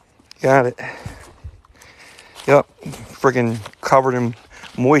 Got it. Yep. Freaking covered in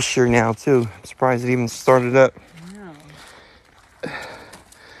moisture now, too. I'm surprised it even started up.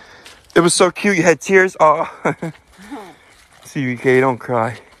 was so cute. You had tears. Oh. CBK, don't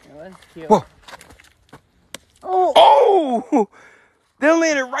cry. It was cute. Whoa. Oh! Oh! They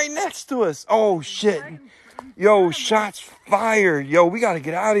landed right next to us. Oh, shit. Yo, shots fired. Yo, we got to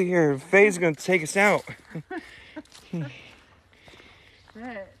get out of here. Faye's going to take us out.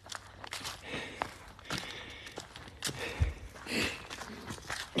 Shit.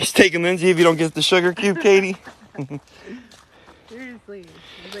 He's taking Lindsay if you don't get the sugar cube, Katie. Seriously.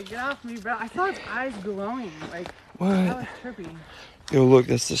 I was like, get off me, bro. I saw his eyes glowing. Like, What? that was trippy. Yo, look,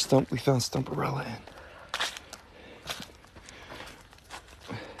 that's the stump. We found Stumperella in.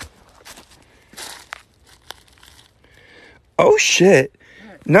 Oh, shit.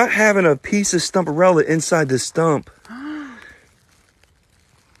 Not having a piece of Stumperella inside the stump.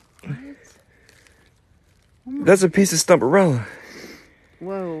 That's a piece of Stumperella.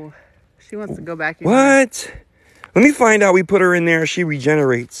 Whoa. She wants to go back in. What? Let me find out we put her in there. She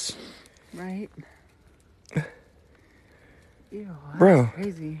regenerates. Right? Ew, that's Bro.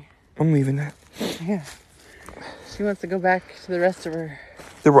 crazy. I'm leaving that. Yeah. She wants to go back to the rest of her.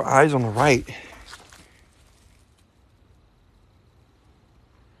 There were eyes on the right.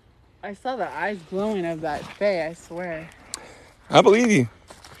 I saw the eyes glowing of that Faye, I swear. I believe you.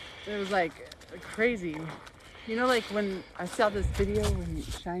 It was like crazy. You know, like when I saw this video when you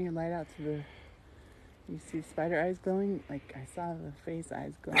shine your light out to the, you see spider eyes glowing? Like I saw the Faye's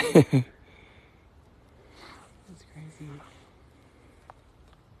eyes glowing. It's crazy.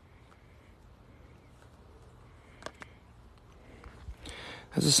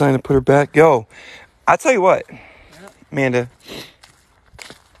 That's a sign to put her back. Yo, I tell you what, Amanda,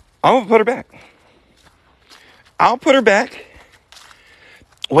 I'm gonna put her back. I'll put her back.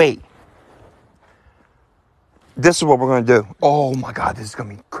 Wait. This is what we're gonna do. Oh my God, this is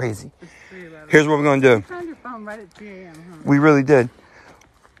gonna be crazy. Here's what we're gonna do. You found your phone right at 3 a.m., huh? We really did.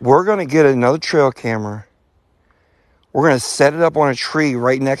 We're gonna get another trail camera. We're gonna set it up on a tree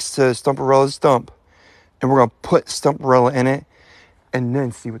right next to Stumperella's stump, and we're gonna put Stumperella in it, and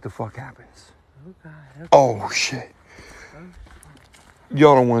then see what the fuck happens. Oh, God. Okay. Oh shit!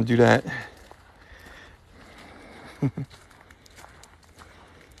 Y'all don't want to do that.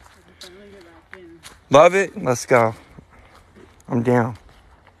 Love it. Let's go. I'm down.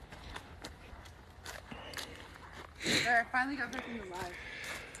 There, I finally got back into live.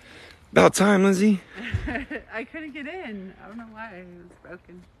 About time, Lindsay. I couldn't get in. I don't know why. It was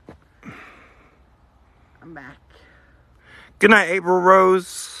broken. I'm back. Good night, April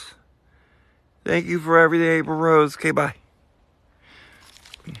Rose. Thank you for everything, April Rose. Okay, bye.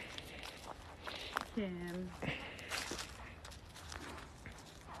 Kim.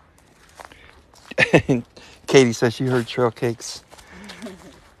 Katie says she heard trail cakes.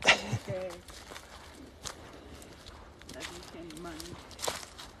 Okay. That's Kim money.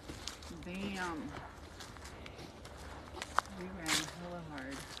 Damn. We ran hella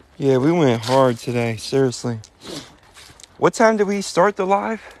hard. Yeah, we went hard today. Seriously. What time did we start the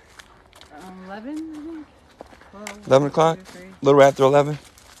live? 11, I think? 12, 11 o'clock? 2, 3, A little after 11?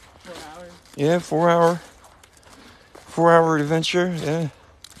 4 hours. Yeah, 4-hour adventure. Yeah.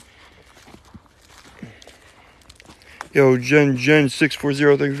 Yo, Jen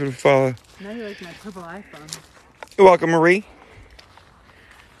 640, thank you for the follow. Now you like my purple iPhone. You're welcome, Marie.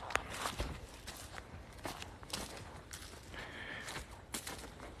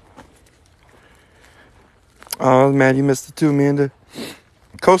 Oh, man, you missed it too, Amanda.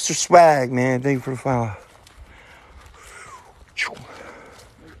 Coaster Swag, man, thank you for the follow.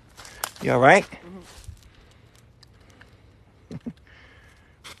 You all right?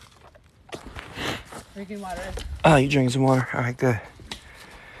 Drinking water. Oh, you drinking some water? All right, good.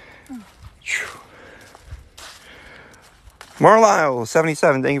 Marlisle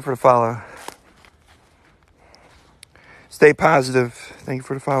 77, thank you for the follow. Stay positive, thank you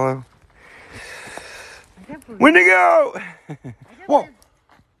for the follow. Wendigo! Whoa!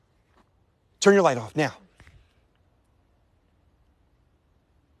 Turn your light off now.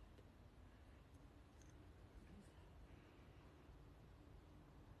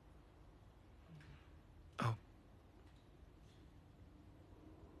 Oh.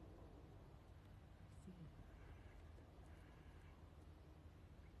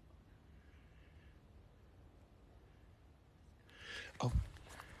 Oh.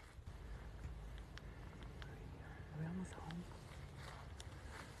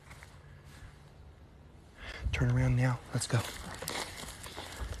 Turn around now. Let's go.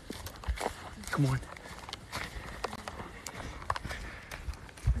 Come on.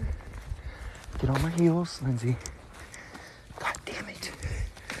 Get on my heels, Lindsay. God damn it.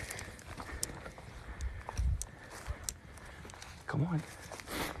 Come on.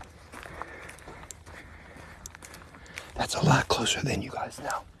 closer than you guys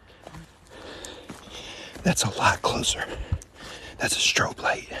know. That's a lot closer. That's a strobe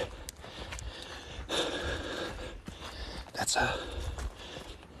light. That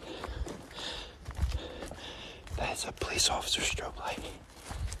is a police officer strobe light.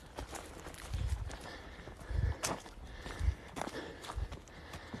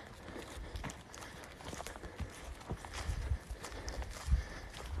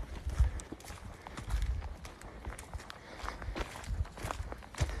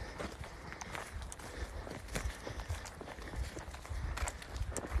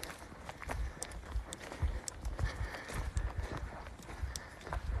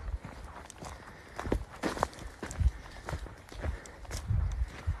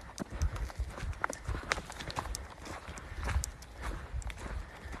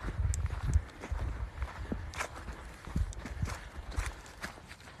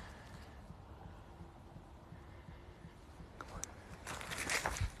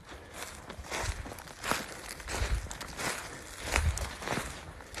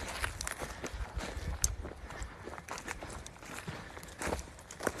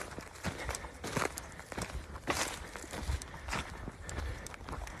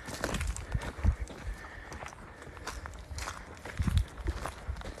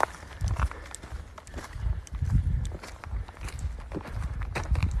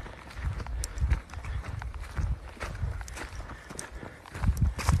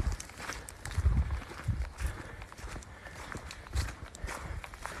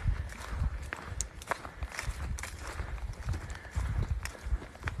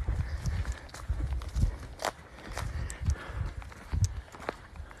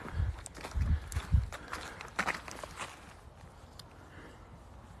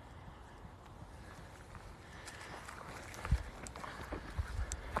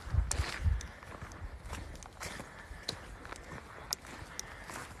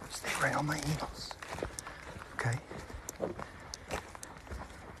 Stay right on my heels. Okay?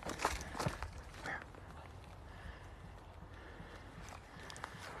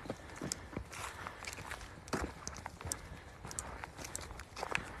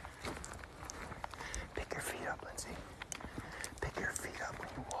 Pick your feet up, Lindsay. Pick your feet up when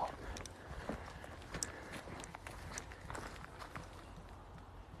you walk.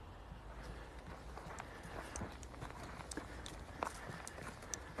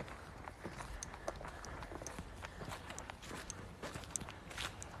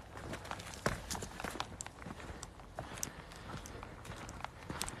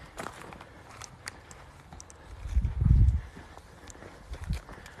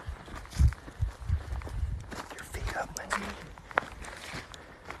 Your feet up, Lindsay.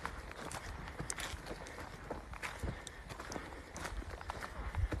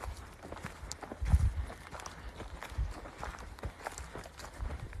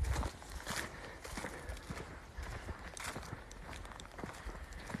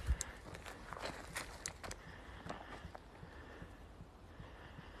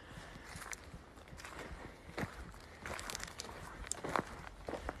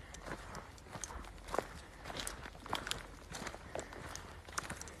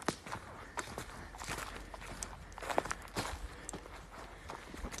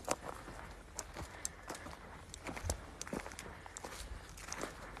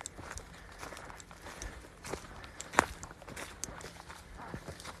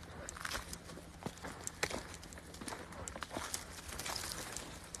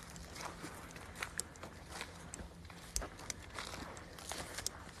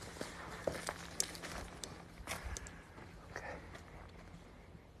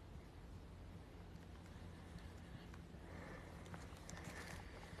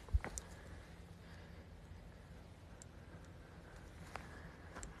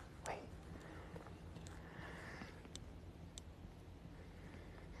 Wait.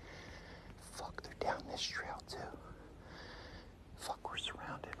 Fuck, they're down this trail too. Fuck, we're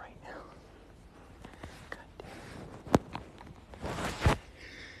surrounded right now. God damn it.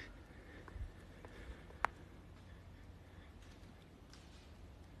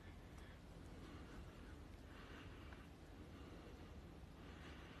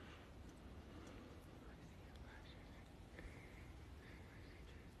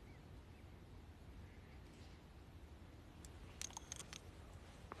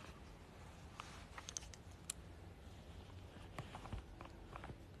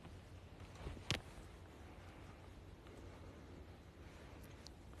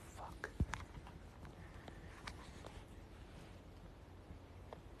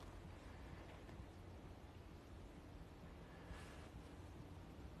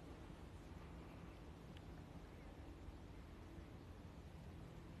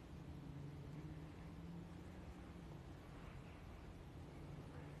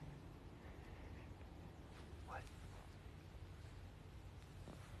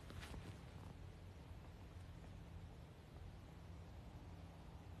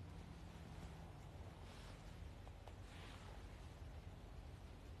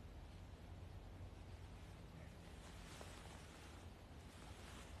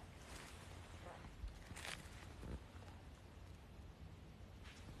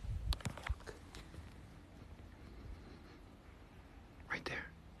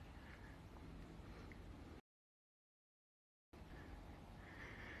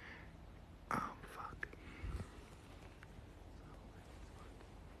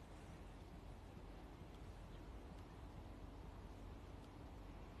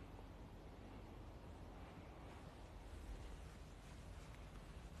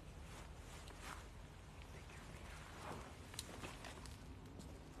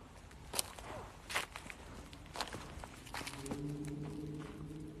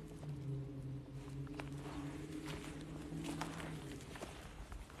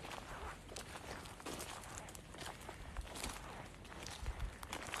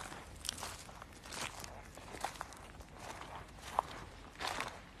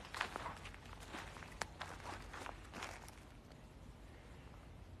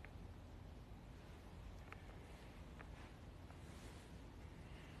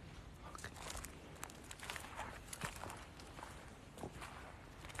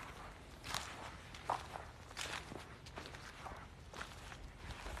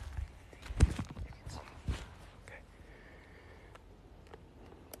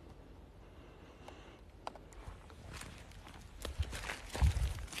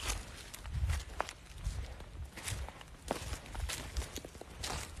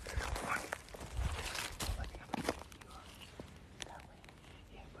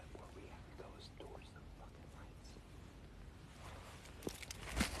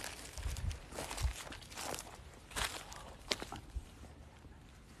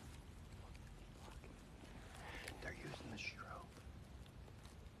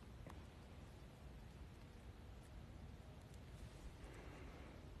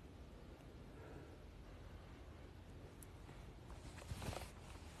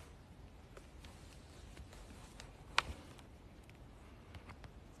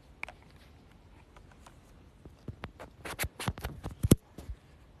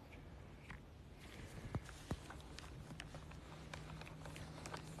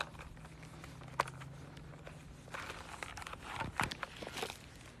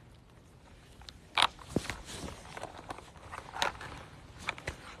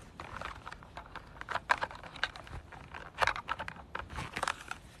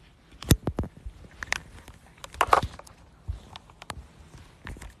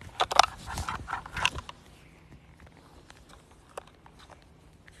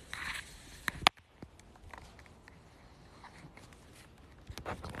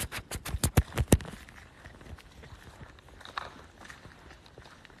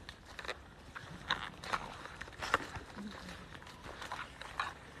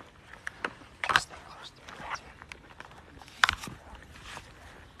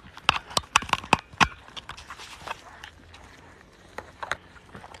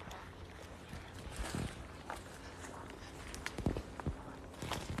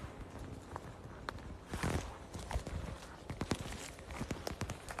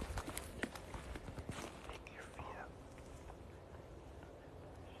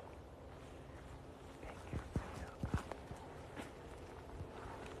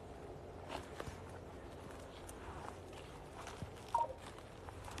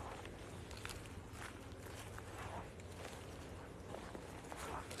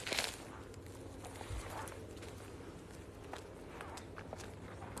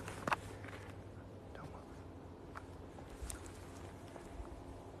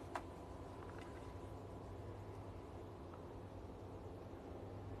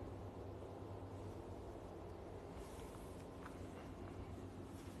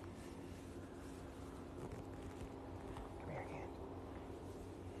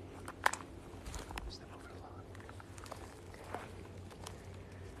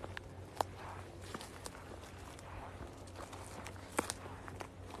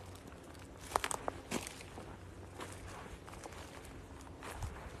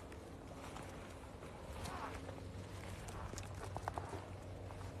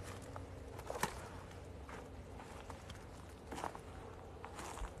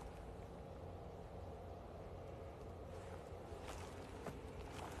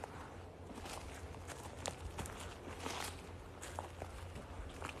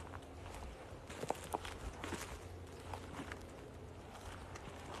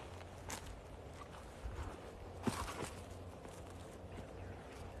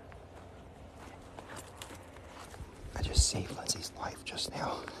 saved Lindsay's life just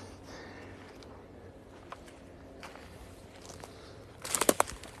now.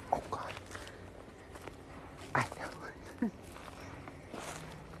 Oh, God. I know.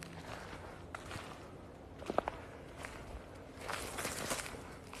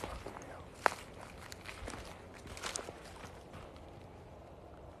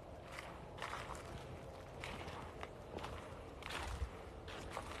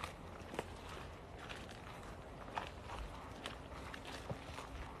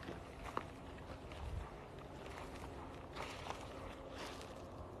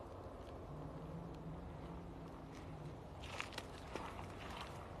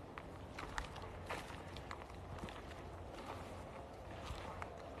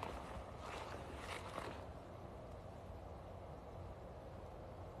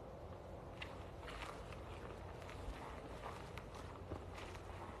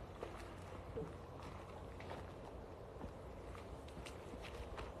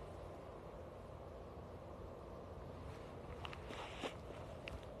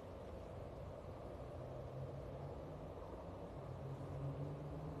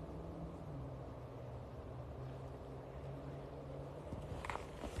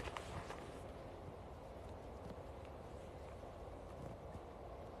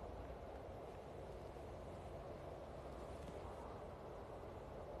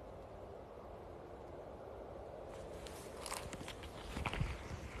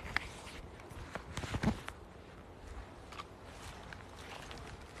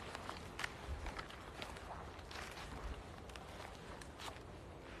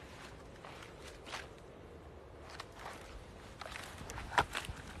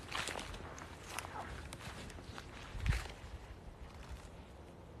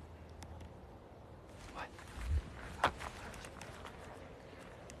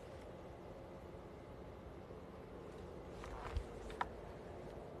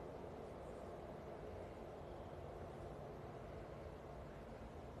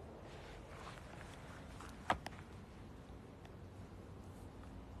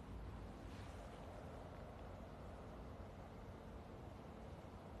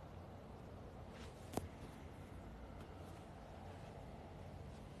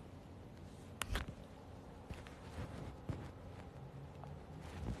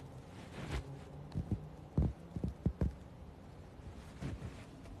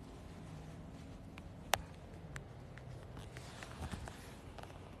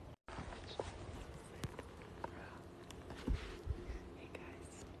 Hey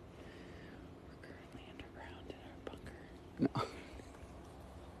guys, we're currently underground in our bunker.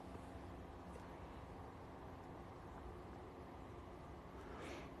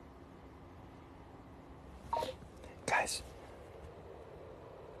 Guys.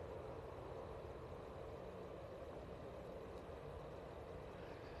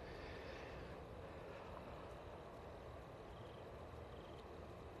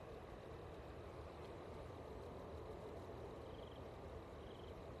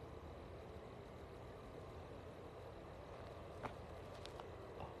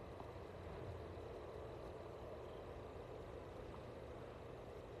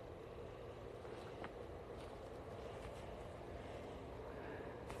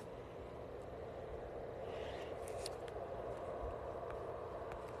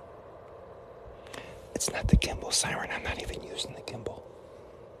 It's not the gimbal, Siren. I'm not even using the gimbal.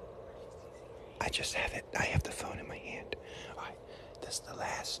 I just have it. I have the phone in my hand. All right, this is the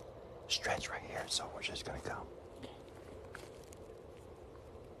last stretch right here, so we're just gonna go.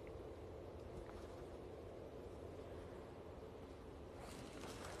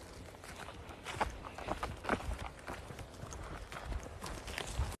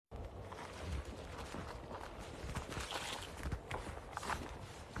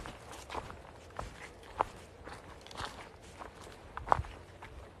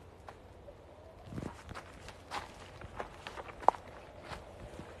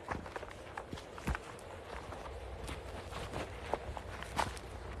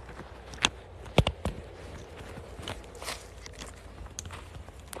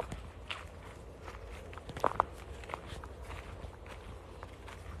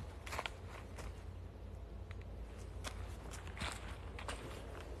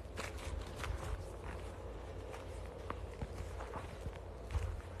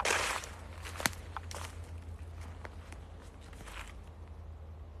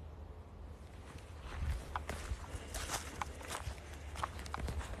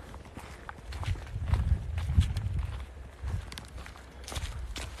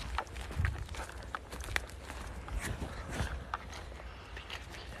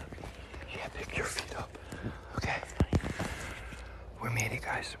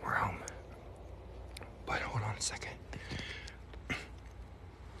 guys, we're home. But hold on a second.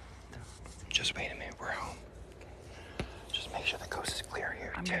 Just wait a minute, we're home. Just make sure the coast is clear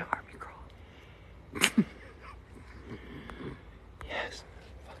here, I'm too. gonna army crawl. Yes.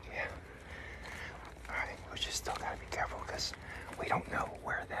 Fuck yeah. Alright, we just still gotta be careful because we don't know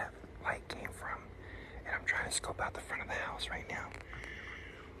where that light came from. And I'm trying to scope out the front of the house right now.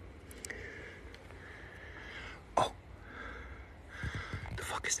 Oh. The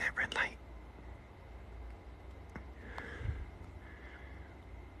fuck is that red light?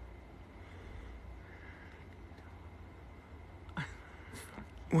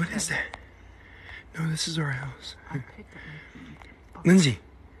 What is that? No, this is our house. Lindsay,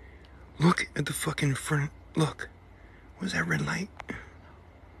 look at the fucking front. Look. What is that red light?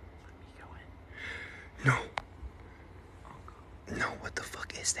 No. No, what the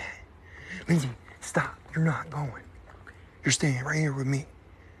fuck is that? Lindsay, stop. You're not going. You're staying right here with me.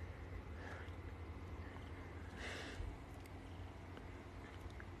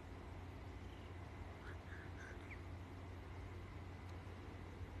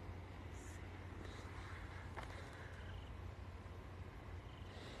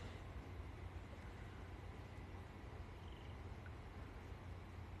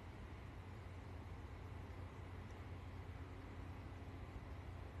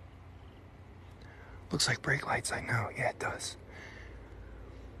 Looks like brake lights, I know. Yeah, it does.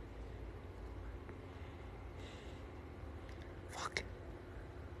 Fuck.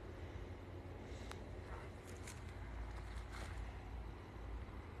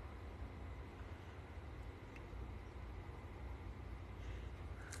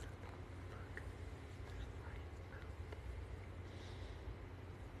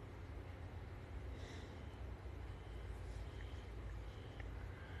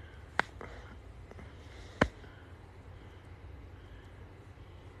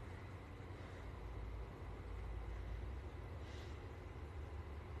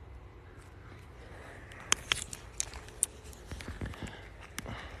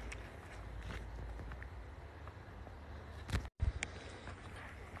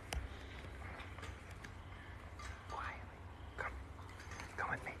 Come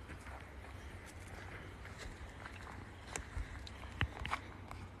with me.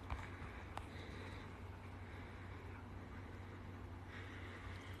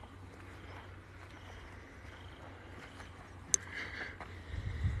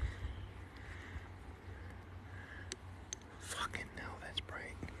 Fucking hell, that's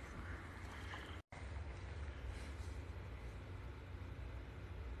bright.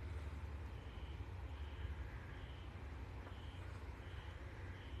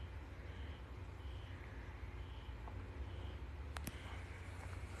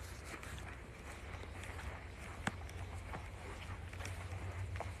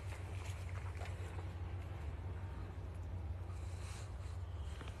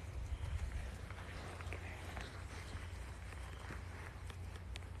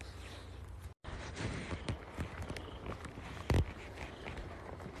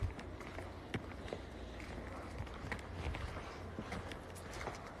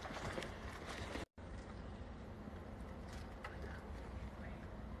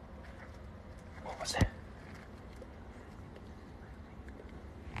 What was that?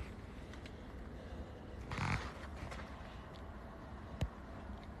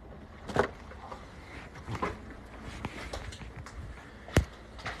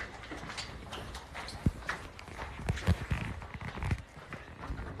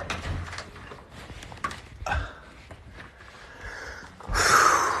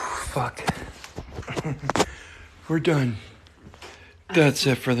 Fuck. We're done. That's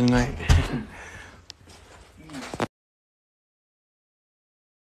it for the night.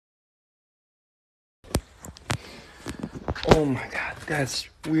 Oh my god,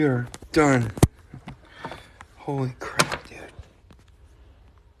 we are done. Holy crap, dude.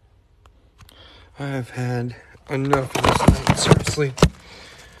 I have had enough of this night, seriously.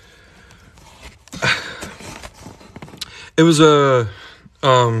 It was a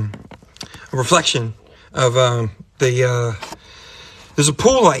reflection of there's a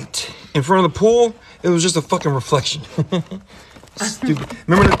pool light in front of the pool. It was just a fucking reflection. Stupid.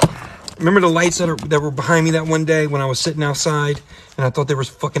 Remember the lights that were behind me that one day when I was sitting outside and I thought there was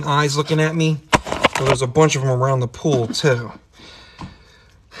fucking eyes looking at me? Well, there's a bunch of them around the pool too.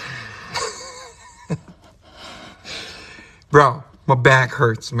 Bro, my back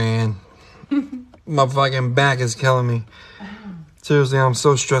hurts, man. My fucking back is killing me. Seriously, I'm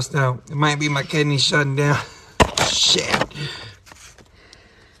so stressed out. It might be my kidneys shutting down. Shit.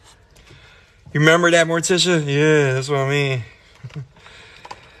 You remember that, Morticia? Yeah, that's what I mean.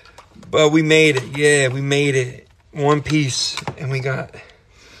 But we made it. Yeah, we made it. One piece, and we got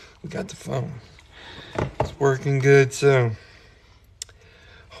the phone. It's working good too.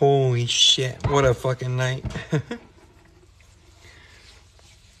 Holy shit! What a fucking night.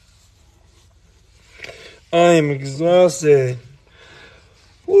 I am exhausted.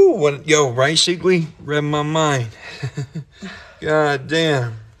 Woo, what, yo, right, Shigley? Read my mind. God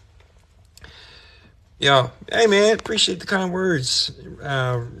damn. Yo, hey man, appreciate the kind words.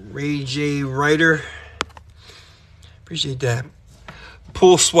 Ray J. Ryder. Appreciate that.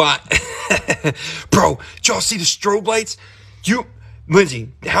 Pool SWAT. Bro, did y'all see the strobe lights? Lindsay,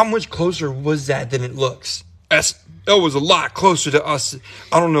 how much closer was that than it looks? That was a lot closer to us.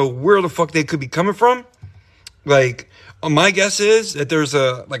 I don't know where the fuck they could be coming from. Like, my guess is that there's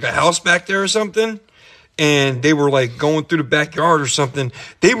a house back there or something, and they were like going through the backyard or something.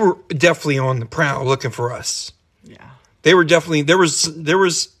 They were definitely on the prowl looking for us. Yeah. They were definitely, there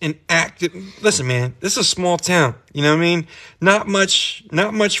was an active, listen man, this is a small town, you know what I mean? Not much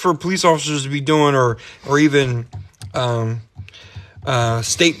for police officers to be doing or even,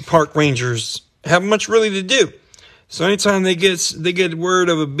 state park rangers have much really to do. So anytime they get word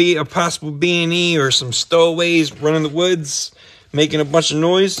of a possible B&E or some stowaways running the woods, making a bunch of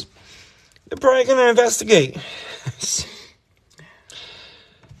noise, they're probably going to investigate.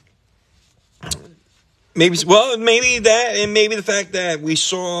 Maybe that, and maybe the fact that we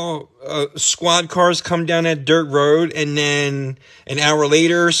saw squad cars come down that dirt road, and then an hour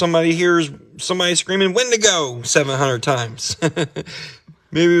later, somebody hears somebody screaming "Wendigo" 700 times.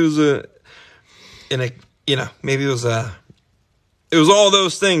 Maybe it was it was all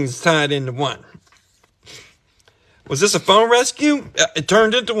those things tied into one. Was this a phone rescue? It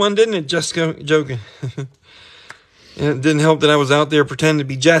turned into one, didn't it, Jessica? Joking. And it didn't help that I was out there pretending to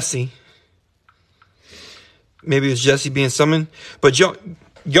be Jesse. Maybe it was Jesse being summoned. But y'all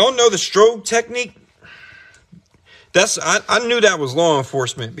know the strobe technique? I knew that was law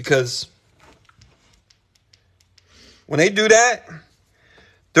enforcement, because when they do that,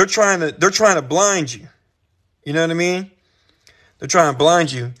 they're trying to blind you. You know what I mean? They're trying to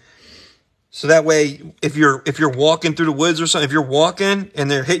blind you. So that way, if you're walking through the woods or something, if you're walking and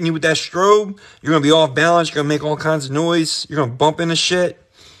they're hitting you with that strobe, you're going to be off balance. You're going to make all kinds of noise. You're going to bump into shit.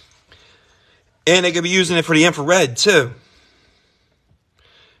 And they could be using it for the infrared, too.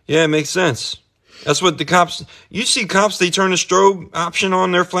 Yeah, it makes sense. That's what the cops... You see cops, they turn the strobe option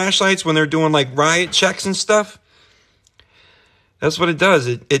on their flashlights when they're doing, like, riot checks and stuff. That's what it does.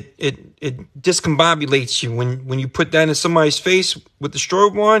 It discombobulates you. When you put that in somebody's face with the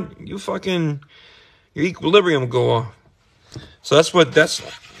strobe on, your equilibrium will go off. So that's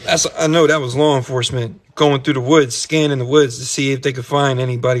I know that was law enforcement going through the woods, scanning the woods to see if they could find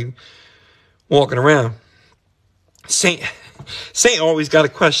anybody walking around. Saint always got a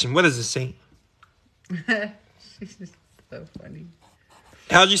question. What is it, Saint? She's just so funny.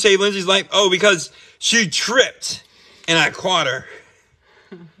 How'd you save Lindsay's life? Oh, because she tripped and I caught her.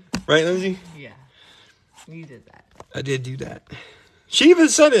 Right, Lindsay? Yeah. You did that. I did do that. She even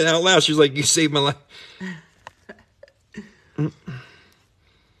said it out loud. She was like, "You saved my life."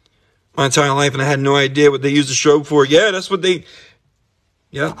 My entire life, and I had no idea what they used the strobe for. Yeah, that's what they'll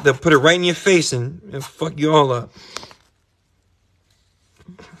put it right in your face and fuck you all up.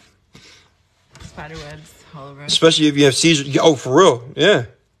 Spider webs all over. Especially if you have seizures. Oh, for real. Yeah.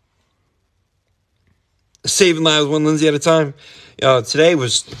 Saving lives one Lindsay at a time. Today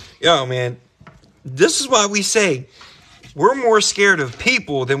was, man, this is why we say we're more scared of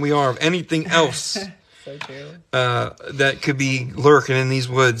people than we are of anything else. So true. That could be lurking in these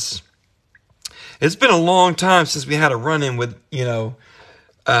woods. It's been a long time since we had a run-in with,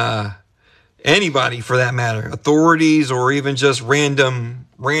 anybody for that matter, authorities or even just random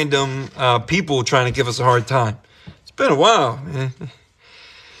people trying to give us a hard time. It's been a while, man.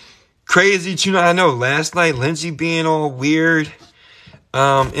 Crazy too. I know last night Lindsay being all weird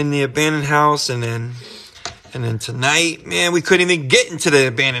in the abandoned house, and then tonight, man, we couldn't even get into the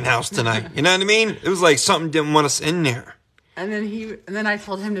abandoned house tonight. You know what I mean? It was like something didn't want us in there. And then I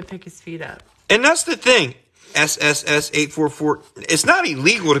told him to pick his feet up. And that's the thing. SSS 844. It's not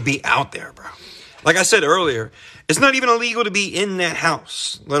illegal to be out there, bro. Like I said earlier, it's not even illegal to be in that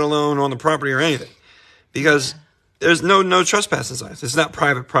house, let alone on the property or anything, because there's no trespassing signs. It's not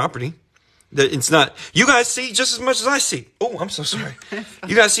private property. It's not. You guys see just as much as I see. Oh, I'm so sorry.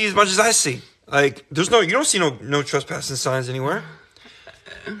 You guys see as much as I see. Like, you don't see no trespassing signs anywhere.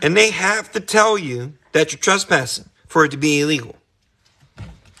 And they have to tell you that you're trespassing for it to be illegal.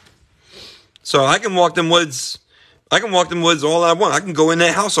 So I can walk them woods. All I want. I can go in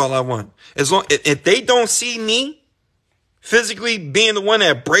that house all I want. As long if they don't see me physically being the one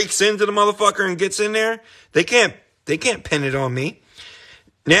that breaks into the motherfucker and gets in there, they can't pin it on me.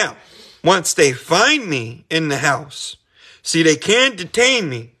 Now, once they find me in the house, see, they can't detain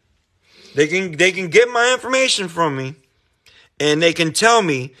me. They can get my information from me, and they can tell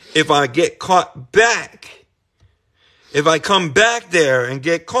me if I get caught back. If I come back there and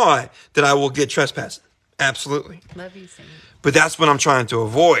get caught, that I will get trespassing. Absolutely. Love you, Saint. But that's what I'm trying to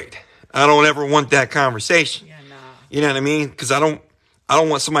avoid. I don't ever want that conversation. Yeah, no. You know what I mean? Because I don't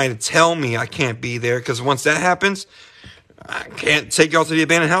want somebody to tell me I can't be there. Because once that happens, I can't take y'all to the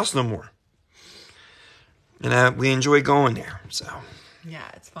abandoned house no more. And we enjoy going there. So Yeah,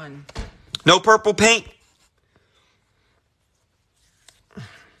 it's fun. no purple paint.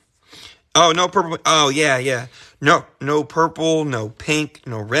 Oh, no purple. Oh, yeah. No purple, no pink,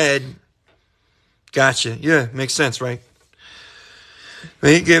 no red. Gotcha. Yeah, makes sense, right?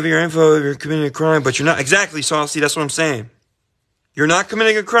 They give your info if you're committing a crime, but you're not. Exactly, Saucy. That's what I'm saying. You're not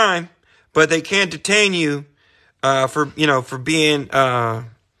committing a crime, but they can't detain you for being not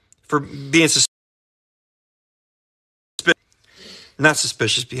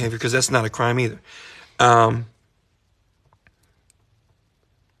suspicious behavior, because that's not a crime either.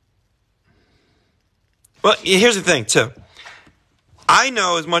 But here's the thing, too. I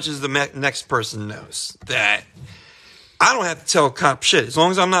know as much as the next person knows that I don't have to tell a cop shit. As long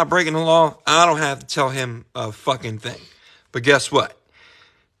as I'm not breaking the law, I don't have to tell him a fucking thing. But guess what?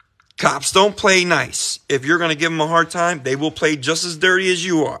 Cops don't play nice. If you're going to give them a hard time, they will play just as dirty as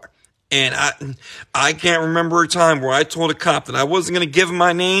you are. And I can't remember a time where I told a cop that I wasn't going to give him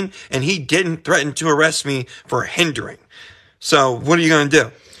my name, and he didn't threaten to arrest me for hindering. So what are you going to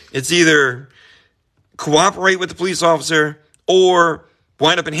do? It's either cooperate with the police officer or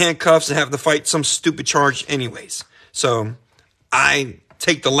wind up in handcuffs and have to fight some stupid charge anyways. So I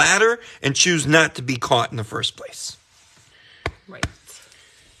take the latter and choose not to be caught in the first place. Right.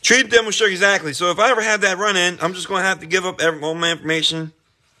 Treat them with sugar, exactly. So if I ever have that run-in, I'm just going to have to give up all my information.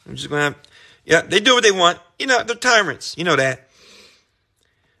 I'm just going to have... Yeah, they do what they want. You know, they're tyrants. You know that.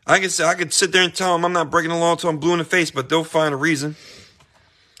 I could sit there and tell them I'm not breaking the law until I'm blue in the face, but they'll find a reason.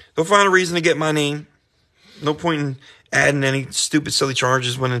 They'll find a reason to get my name. No point in adding any stupid, silly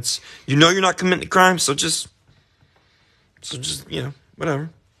charges when it's... You know you're not committing a crime, so just, whatever.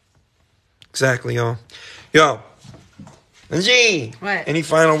 Exactly, y'all. Yo, Lindsay. What? Any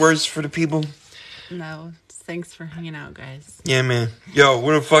final words for the people? No, thanks for hanging out, guys. Yeah, man. Yo,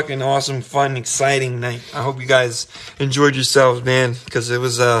 what a fucking awesome, fun, exciting night. I hope you guys enjoyed yourselves, man, because it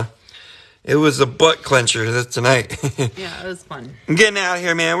was a butt clencher tonight. Yeah, it was fun. I'm getting out of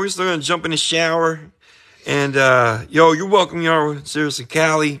here, man. We're still gonna jump in the shower. And, you're welcome, y'all. Seriously,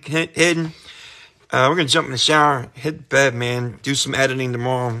 Callie, Hidden. We're going to jump in the shower, hit the bed, man, do some editing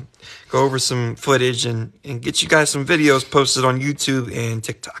tomorrow, go over some footage, and get you guys some videos posted on YouTube and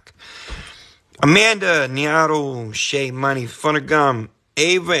TikTok. Amanda, Niato, Shay Money, Funnergum,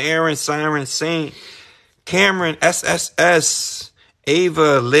 Ava, Aaron, Siren, Saint, Cameron, SSS,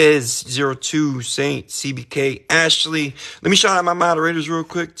 Ava, Liz, 02, Saint, CBK, Ashley. Let me shout out my moderators real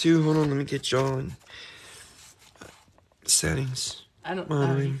quick, too. Hold on, let me get y'all in settings. I don't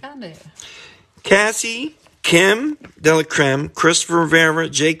know. You found it. Cassie, Kim, Delacreme, Christopher Rivera,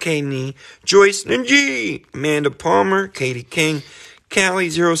 J.K. Nee, Joyce Ninji, Amanda Palmer, Katie King,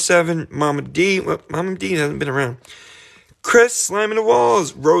 Callie07, Mama D. Well, Mama D hasn't been around. Chris, Slime in the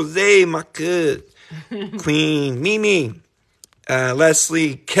Walls, Rose, my good. Queen, Mimi,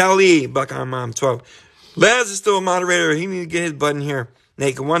 Leslie, Kelly, Buckeye Mom 12. Laz is still a moderator. He needs to get his button here.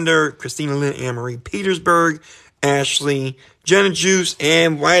 Naked Wonder, Christina Lynn, Anne-Marie Petersburg, Ashley, Jenna Juice,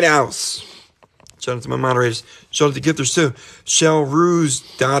 and White House. Shout out to my moderators. Shout out to gifters too. Shell Ruse,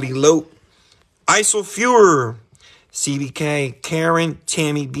 Dottie Lope, Isel Fewer, CBK, Karen,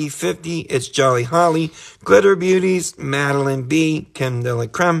 Tammy B50, It's Jolly Holly, Glitter Beauties, Madeline B, Kim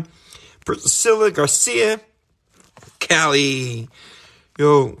Delacreme, Priscilla Garcia, Callie,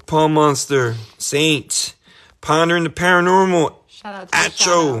 Paul Monster, Saint, Pondering the Paranormal, Shout out to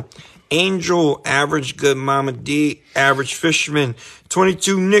Acho, Angel, Average Good Mama D, Average Fisherman,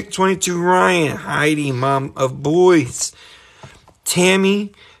 22 Nick, 22 Ryan, Heidi, Mom of Boys,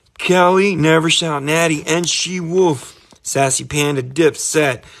 Tammy, Kelly, Never Shout Natty, and She Wolf, Sassy Panda,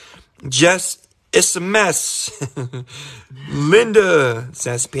 Dipset, Jess, It's a Mess, Linda,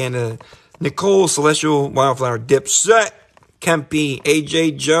 Sassy Panda, Nicole, Celestial Wildflower, Dipset, Kempy,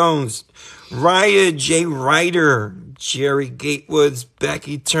 AJ Jones, Raya J. Ryder, Jerry Gatewoods,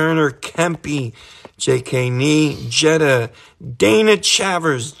 Becky Turner, Kempy, J.K. Nee, Jetta, Dana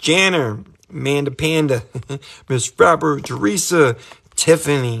Chavers, Janner, Amanda Panda, Miss Robert, Teresa,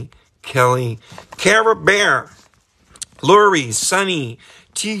 Tiffany, Kelly, Cara Bear, Lori, Sunny,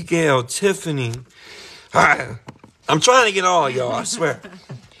 T-Gail, Tiffany. All right. I'm trying to get all of y'all, I swear.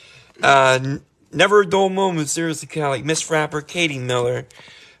 Never a dull moment, seriously, Callie. Miss Rapper, Katie Miller.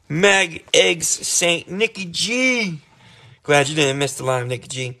 Meg, Eggs, Saint, Nikki G. Glad you didn't miss the line, Nikki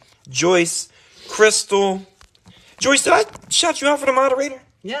G. Joyce, Crystal. Joyce, did I shout you out for the moderator?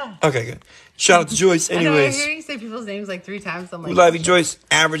 Yeah. Okay, good. Shout out to Joyce. I Anyways, hear you say people's names like 3 times. I'm like, we love you, Joyce.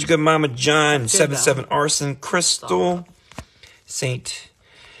 Average Good Mama John, 77 though. Arson, Crystal, Saint.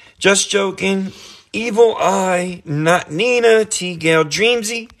 Just Joking, Evil Eye, Not Nina, T-Gail,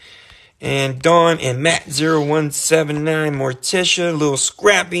 Dreamsy, and Dawn and Matt 0179, Morticia, Little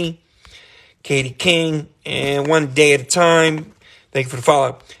Scrappy, Katie King, and One Day at a Time. Thank you for the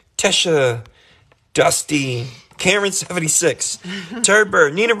follow. Tesha, Dusty, Karen 76,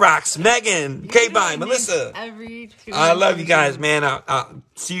 Turbird, Nina Rocks, Megan, K-Bye, Melissa. every 2 I love you guys, man. I'll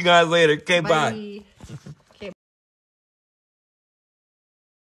see you guys later. Okay, bye. Bye.